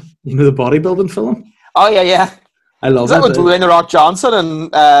Iron. You know, the bodybuilding film. Oh yeah. I love it. Is that with Dwayne The Rock Johnson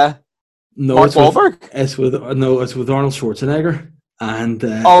and Mark Wahlberg? It's with Arnold Schwarzenegger and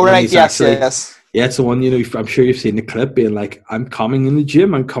yes. Yeah, it's the one, you know, I'm sure you've seen the clip being like, I'm coming in the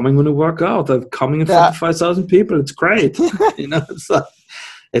gym, I'm coming when I work out, I'm coming in front of 5,000 people, it's great. You know,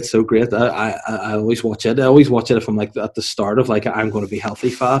 it's so great. I always watch it. I always watch it if I'm like at the start of like, I'm going to be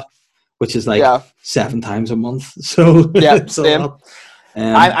healthy fat, which is like 7 times a month. So yeah, same.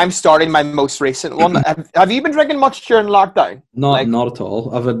 I'm starting my most recent one. Have you been drinking much during lockdown? Not at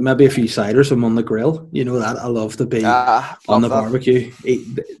all. I've had maybe a few ciders. I'm on the grill. You know that I love to be on the barbecue,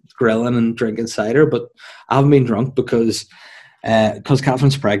 grilling and drinking cider. But I haven't been drunk because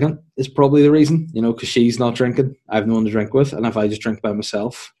Catherine's pregnant is probably the reason. You know, because she's not drinking. I have no one to drink with, and if I just drink by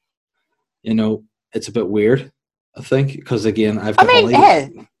myself, you know, it's a bit weird. I think because again, I've got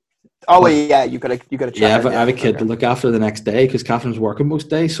Holly. Oh yeah, you gotta. Yeah, I have a kid to look after the next day because Catherine's working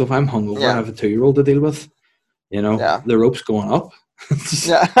most days. So if I'm hungover, I have a 2-year-old to deal with. You know, the rope's going up.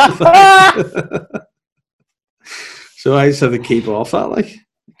 So I just have to keep off that. Like,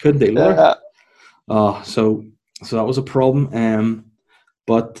 couldn't deal with her. Oh, so that was a problem.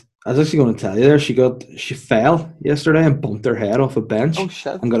 But I was actually going to tell you there. She fell yesterday and bumped her head off a bench. Oh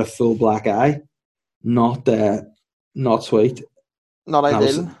shit! And got a full black eye. Not sweet. Not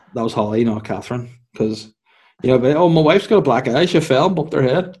ideal. That was Holly, not Catherine, because you know, my wife's got a black eye. She fell and bumped her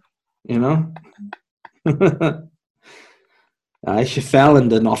head. You know, she fell and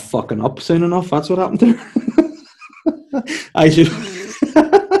did not fucking up soon enough. That's what happened to her. I should.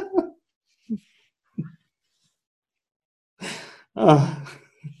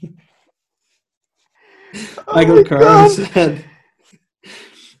 Michael Curran said,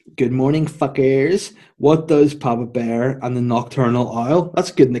 "Good morning, fuckers. What does Papa Bear and the Nocturnal Owl?" That's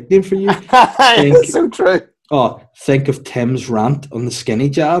a good nickname for you. It's so true. Oh, think of Tim's rant on the skinny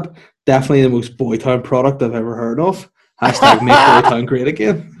jab. Definitely the most Boytown product I've ever heard of. Hashtag make Boytown great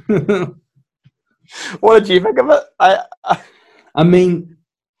again. What did you think of it? I mean,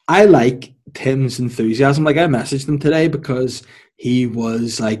 I like Tim's enthusiasm. Like, I messaged him today because he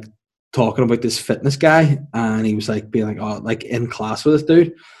was like talking about this fitness guy, and he was like being like, oh, like in class with this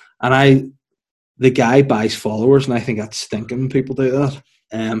dude, and the guy buys followers, and I think that's stinking when people do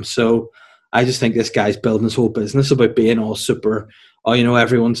that. So I just think this guy's building his whole business about being all super, you know,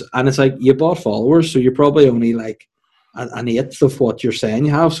 everyone's, and it's like, you bought followers, so you're probably only like an eighth of what you're saying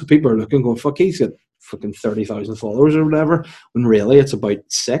you have. So people are looking, going, fuck, he's got fucking 30,000 followers or whatever, when really it's about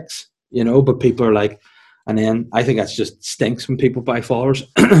 6, you know, but people are like, and then I think that's just stinks when people buy followers.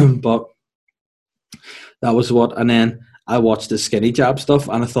 But that was what, and then I watched the skinny jab stuff,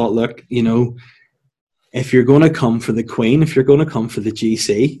 and I thought, look, you know, if you're going to come for the Queen, if you're going to come for the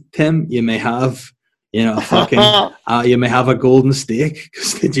GC, Tim, you may have, you know, a fucking, you may have a golden steak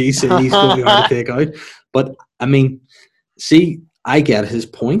because the GC is going to be hard to take out. But I mean, see, I get his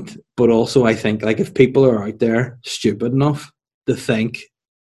point, but also I think like if people are out there stupid enough to think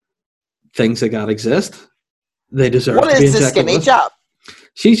things like that exist, they deserve to be injected. What is the skinny jab?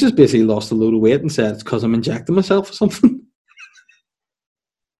 She's just basically lost a load of weight and said it's because I'm injecting myself or something.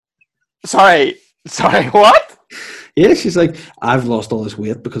 Sorry, what? Yeah, she's like, I've lost all this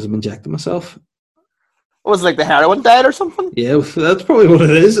weight because I'm injecting myself. Was it like the heroin diet or something? Yeah, that's probably what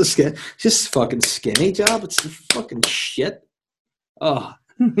it is. It's just fucking skinny job. It's fucking shit. Oh.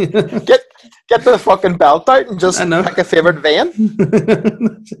 Get the fucking belt out and just I know. pick a favorite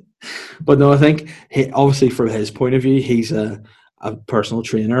vein. But no, I think obviously from his point of view, he's a personal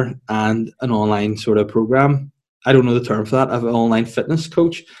trainer and an online sort of program. I don't know the term for that. Of an online fitness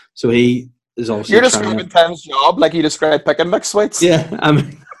coach. So he is obviously You're describing Tim's job like you described picking mixed sweets. Yeah, I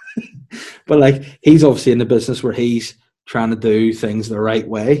mean, but like he's obviously in the business where he's trying to do things the right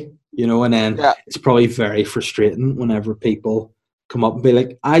way, and then it's probably very frustrating whenever people come up and be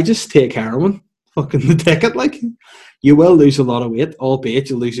like, I just take heroin, fucking the ticket. Like, you will lose a lot of weight, albeit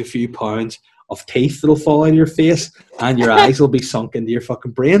you'll lose a few pounds of teeth that'll fall out of your face and your eyes will be sunk into your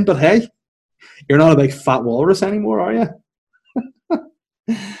fucking brain. But hey, you're not a big fat walrus anymore, are you?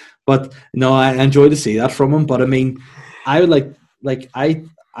 But no, I enjoy to see that from him. But I mean, I would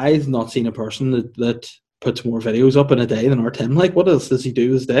I've not seen a person that puts more videos up in a day than our Tim. Like, what else does he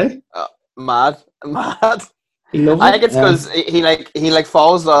do this day? Mad. He loves I think it's because he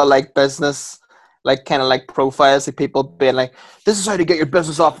follows the business kind of profiles of people being like, this is how to get your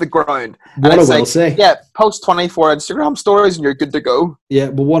business off the ground. What I will say, post 24 Instagram stories and you're good to go. Yeah,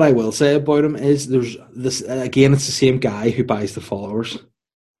 but what I will say about him is there's this again. It's the same guy who buys the followers.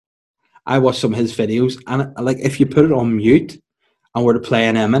 I watch some of his videos, and if you put it on mute and were to play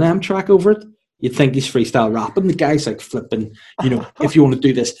an Eminem track over it, you'd think he's freestyle rapping. The guy's flipping, if you want to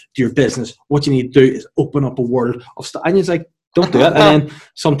do this to your business, what you need to do is open up a world of stuff. And he's like, don't do it. And then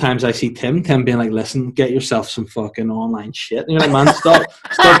sometimes I see Tim being like, listen, get yourself some fucking online shit. And you're like, man, stop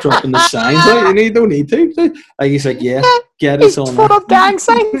dropping the signs. You don't need to. Like, he's like, yeah, get us on. He's full of gang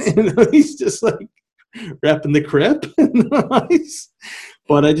signs. He's just repping the crib.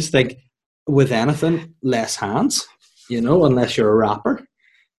 But I just think with anything, less hands, unless you're a rapper.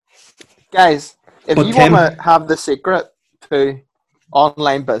 Guys, if you want to have the secret to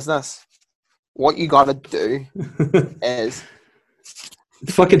online business, what you got to do is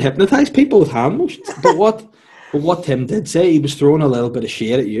fucking hypnotize people with hand motions. But what Tim did say, he was throwing a little bit of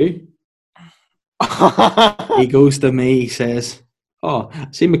shade at you. He goes to me, he says, oh,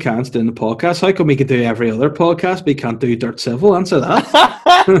 see McCann's doing the podcast. How come he could do every other podcast, but he can't do Dirt Civil? Answer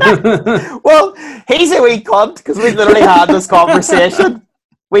that. Well, he's a wee cunt, because we literally had this conversation.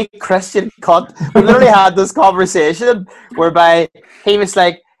 We Christian cunt. We literally had this conversation whereby he was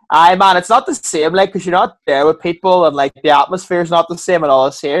like, aye, man, it's not the same, because you're not there with people, and the atmosphere is not the same and all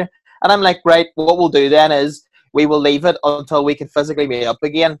this here. And I'm like, right, what we'll do then is we will leave it until we can physically meet up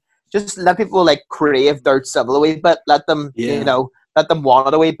again. Just let people crave Dirt Civil a wee bit. Let them, let them want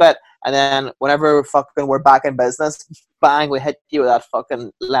it a wee bit. And then whenever we're back in business, bang, we hit you with that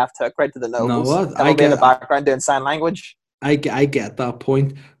fucking left hook right to the nose. No, what? I'll be in the background doing sign language. I get that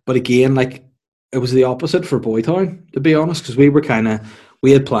point. But again, it was the opposite for Boytown, to be honest, because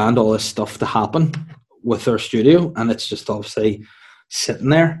we had planned all this stuff to happen with our studio, and it's just obviously sitting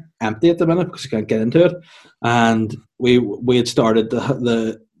there empty at the minute because we can't get into it. And we had started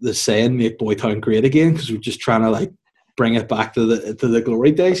the saying "Make Boytown Great Again" because we were just trying to bring it back to the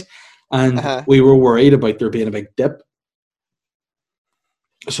glory days, and we were worried about there being a big dip.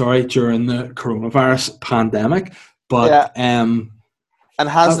 During the coronavirus pandemic, but and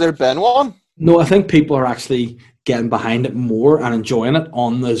has there been one? No, I think people are actually getting behind it more and enjoying it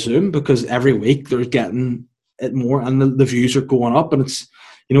on the Zoom because every week they're getting it more and the views are going up, and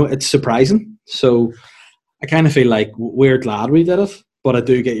it's surprising. So I kind of feel like we're glad we did it, but I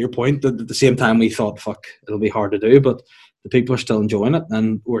do get your point that at the same time we thought, fuck, it'll be hard to do, but the people are still enjoying it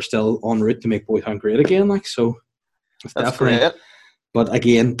and we're still en route to make Boytown great again. So it's That's definitely great. But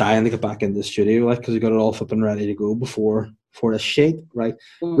again, dying to get back in the studio because we got it all flipping ready to go before the shake, right?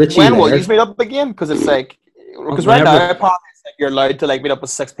 Richie when will you meet up again? Because it's because right now apparently it's you're allowed to meet up with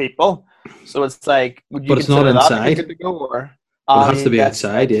 6 people, so it's would you? But it's not inside. Good to go, or it has to be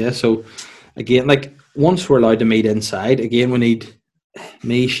outside, yeah. So again, once we're allowed to meet inside, again we need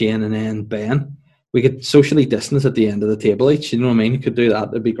me, Shane, and then Ben. We could socially distance at the end of the table each. You know what I mean? You could do that;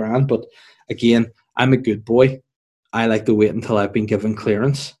 it'd be grand. But again, I'm a good boy. I like to wait until I've been given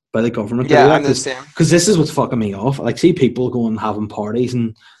clearance by the government. Yeah, I'm the same. Because this is what's fucking me off. See people going having parties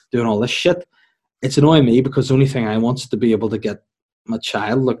and doing all this shit. It's annoying me because the only thing I want is to be able to get my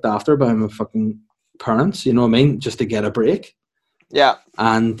child looked after by my fucking parents. You know what I mean? Just to get a break. Yeah.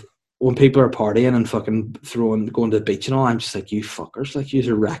 And when people are partying and fucking going to the beach and all, I'm just like, you fuckers,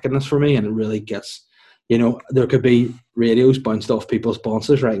 you're wrecking this for me. And it really gets, there could be radios bounced off people's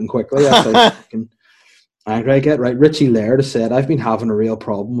sponsors right and quickly. Fucking angry I get, right? Richie Laird has said, I've been having a real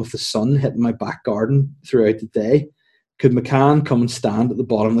problem with the sun hitting my back garden throughout the day. Could McCann come and stand at the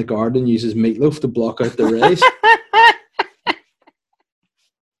bottom of the garden and use his meatloaf to block out the rays?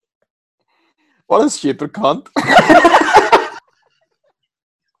 What a stupid cunt.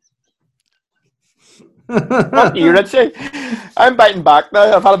 Not you, Richie. I'm biting back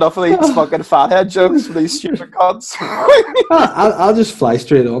now. I've had enough of these fucking fathead jokes from these stupid cunts. I'll just fly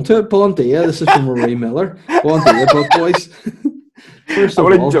straight onto it. Bon dia. This is from Marie Miller. Bon dia, boys. First of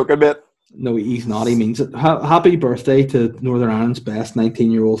I'm only all, joking, mate. no, he's not. He means it. Happy birthday to Northern Ireland's best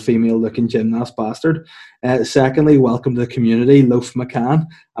 19-year-old female-looking gymnast bastard. Secondly, welcome to the community, Loaf McCann.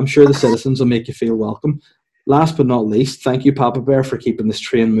 I'm sure the citizens will make you feel welcome. Last but not least, thank you, Papa Bear, for keeping this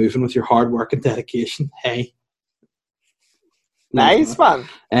train moving with your hard work and dedication. Hey. Nice,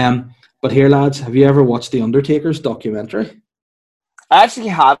 man. But here, lads, have you ever watched The Undertaker's documentary? I actually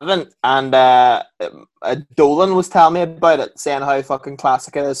haven't, and Dolan was telling me about it, saying how fucking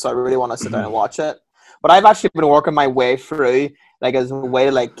classic it is, so I really want to sit down and watch it. But I've actually been working my way through, like, as a way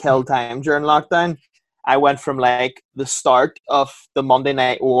to, like, kill time during lockdown. I went from, like, the start of the Monday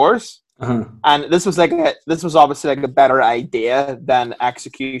Night Wars, and this was obviously, like, a better idea than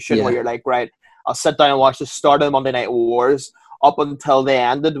Execution, where you're like, right, I'll sit down and watch the start of the Monday Night Wars up until they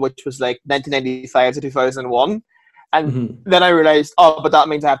ended, which was, like, 1995 to 2001. And then I realized, but that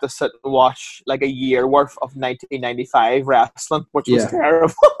means I have to sit and watch like a year worth of 1995 wrestling, which was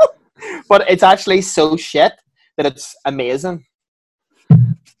terrible. But it's actually so shit that it's amazing.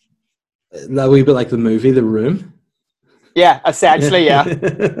 That would be like the movie The Room. Yeah, essentially, yeah.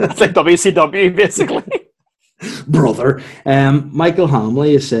 It's like WCW, basically. Brother. Michael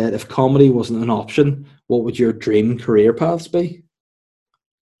Hamley has said, if comedy wasn't an option, what would your dream career paths be?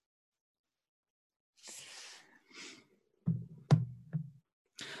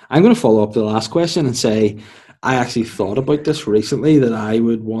 I'm going to follow up the last question and say I actually thought about this recently, that I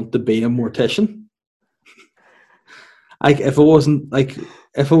would want to be a mortician. Like if it wasn't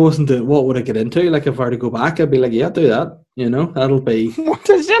doing, what would I get into? Like if I were to go back, I'd be like, yeah, do that. You know, that'll be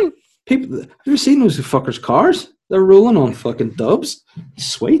mortician. People, have you seen those fuckers' cars? They're rolling on fucking dubs.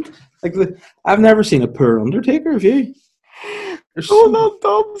 Sweet. Like I've never seen a poor Undertaker. Have you? Not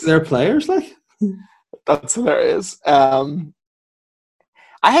dubs. They're players, like. That's hilarious.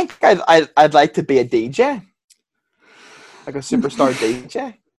 I think I'd like to be a DJ, like a superstar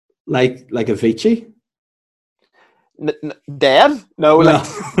DJ, like Avicii. Dead? No, like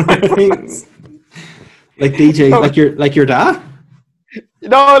like DJ, like your dad.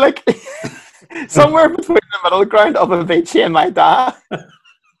 No, like somewhere between the middle ground of Avicii and my dad.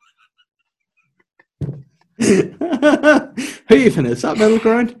 Who even is that middle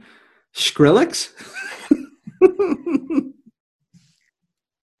ground? Skrillex.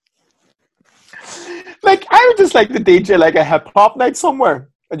 Like, I would just like to DJ like a hip hop night somewhere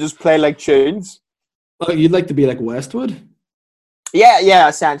and just play like tunes. Oh, you'd like to be like Westwood? Yeah,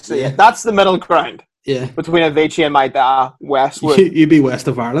 essentially. Yeah. That's the middle ground. Yeah. Between Avicii and my dad, Westwood. You'd be west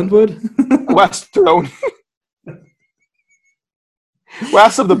of Ireland, would? West Tyrone.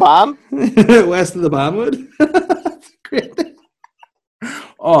 West of the Ban. West of the Ban, would. Great.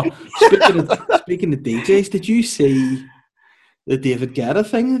 Oh, speaking of DJs, did you see the David Guetta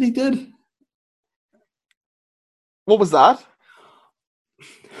thing that he did? What was that?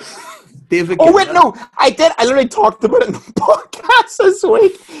 David Guetta. Oh, wait, no. I did. I literally talked about it in the podcast this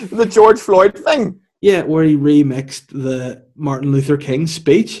week. The George Floyd thing. Yeah, where he remixed the Martin Luther King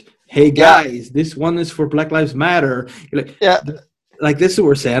speech. Hey, guys, this one is for Black Lives Matter. You're like, like this is what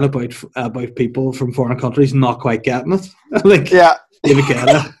we're saying about people from foreign countries not quite getting it. Like, David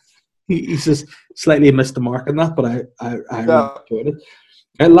Guetta. He's just slightly missed the mark on that, but I really enjoyed it.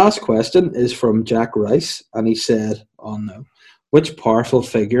 Last question is from Jack Rice, and he said, "Oh no, which powerful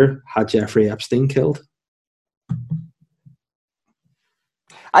figure had Jeffrey Epstein killed?"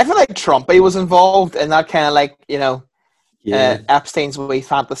 I feel like Trumpy was involved in that kind of like, Epstein's wee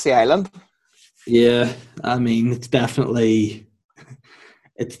fantasy island. Yeah, I mean, it's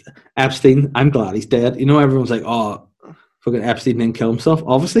Epstein. I'm glad he's dead. You know, everyone's like, "Oh, fucking Epstein didn't kill himself."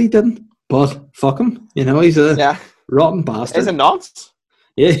 Obviously, he didn't, but fuck him. You know, he's a rotten bastard. He's a nonce.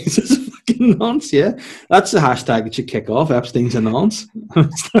 Yeah, he's just a fucking nonce, yeah. That's the hashtag that should kick off, Epstein's a nonce.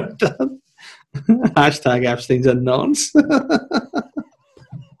 Hashtag Epstein's a nonce.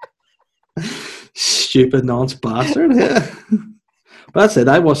 Stupid nonce bastard, yeah. But that's it.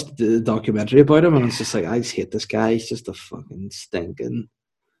 I watched the documentary about him and it's just like, I just hate this guy. He's just a fucking stinking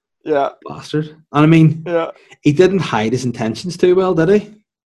bastard. And I mean, he didn't hide his intentions too well, did he?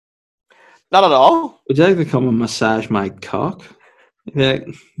 Not at all. Would you like to come and massage my cock? Yeah.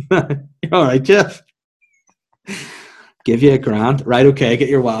 All right, Jeff. Give you $1,000. Right, okay, get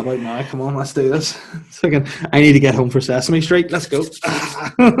your wab out now. Come on, let's do this. I need to get home for Sesame Street. Let's go.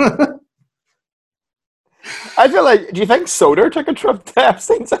 I feel like, do you think Soder took a trip to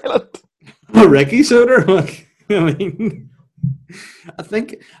Epstein's Island? Ricky Soder? I mean,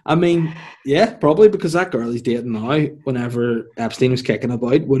 I mean, yeah, probably because that girl he's dating now, whenever Epstein was kicking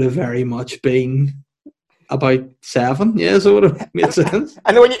about, would have very much been about 7. Yeah, so it would have made sense.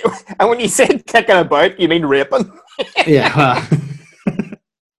 And when you said kicking about, you mean raping? Yeah.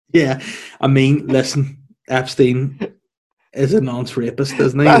 Yeah. I mean, listen, Epstein is a nonce rapist,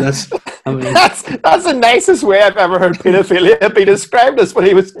 isn't he? That's the nicest way I've ever heard pedophilia be described as when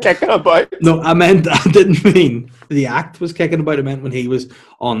he was kicking about. No, I didn't mean the act was kicking about. I meant when he was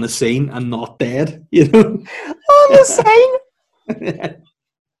on the scene and not dead, you know? On the scene?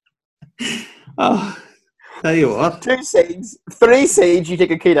 Oh, tell you what. 2 scenes. 3 scenes you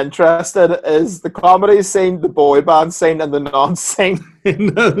take a keen interest in is the comedy scene, the boy band scene, and the nonce scene.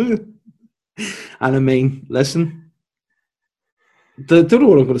 No. And I mean, listen, don't know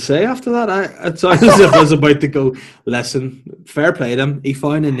what I'm going to say after that. It sounds as if I was about to go, listen, fair play to him. He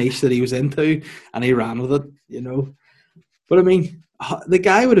found a niche that he was into and he ran with it, you know. But I mean, the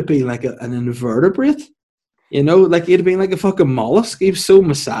guy would have been like an invertebrate, you know, like he'd have been like a fucking mollusk. He was so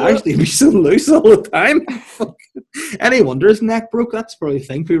massaged, he'd be so loose all the time. Any wonder his neck broke. That's probably the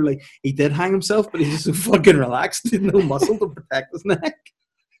thing. People were like, he did hang himself, but he's just so fucking relaxed. He had no muscle to protect his neck.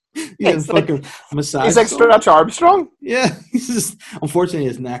 He's fucking massage. He's like Stretch Armstrong. Yeah, he's just, unfortunately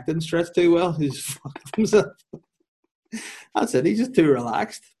his neck didn't stretch too well. He's fucking himself. That's it. He's just too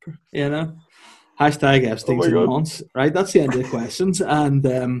relaxed, you know. Hashtag Epstein's nonce. Right, that's the end of the questions. And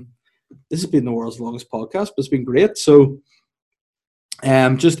this has been the world's longest podcast, but it's been great. So,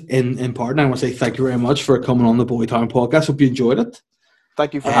 just in part, I want to say thank you very much for coming on the Boytown podcast. Hope you enjoyed it.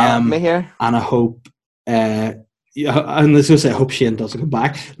 Thank you for having me here. And I hope. Yeah, and let's just say I hope Shane doesn't come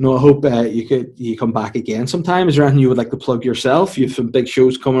back. No, I hope you come back again sometime. Is there anything you would like to plug yourself? You have some big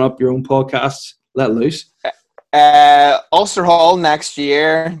shows coming up, your own podcasts. Let loose. Ulster Hall next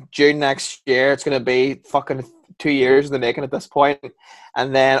year, June next year. It's going to be fucking 2 years in the making at this point.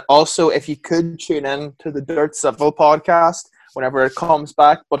 And then also, if you could tune in to the Dirt Civil podcast whenever it comes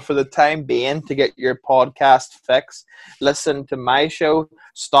back. But for the time being, to get your podcast fix, listen to my show,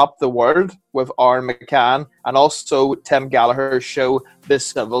 Stop the World, with Aaron McCann, and also Tim Gallagher's show, The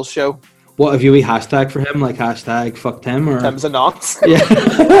Civil Show. What have you a hashtag for him? Like hashtag fuck Tim? Or? Tim's a nonce. Yeah.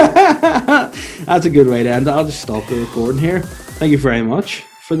 That's a good way to end. I'll just stop the recording here. Thank you very much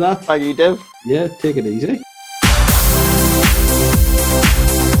for that. Thank you, Div. Yeah, take it easy.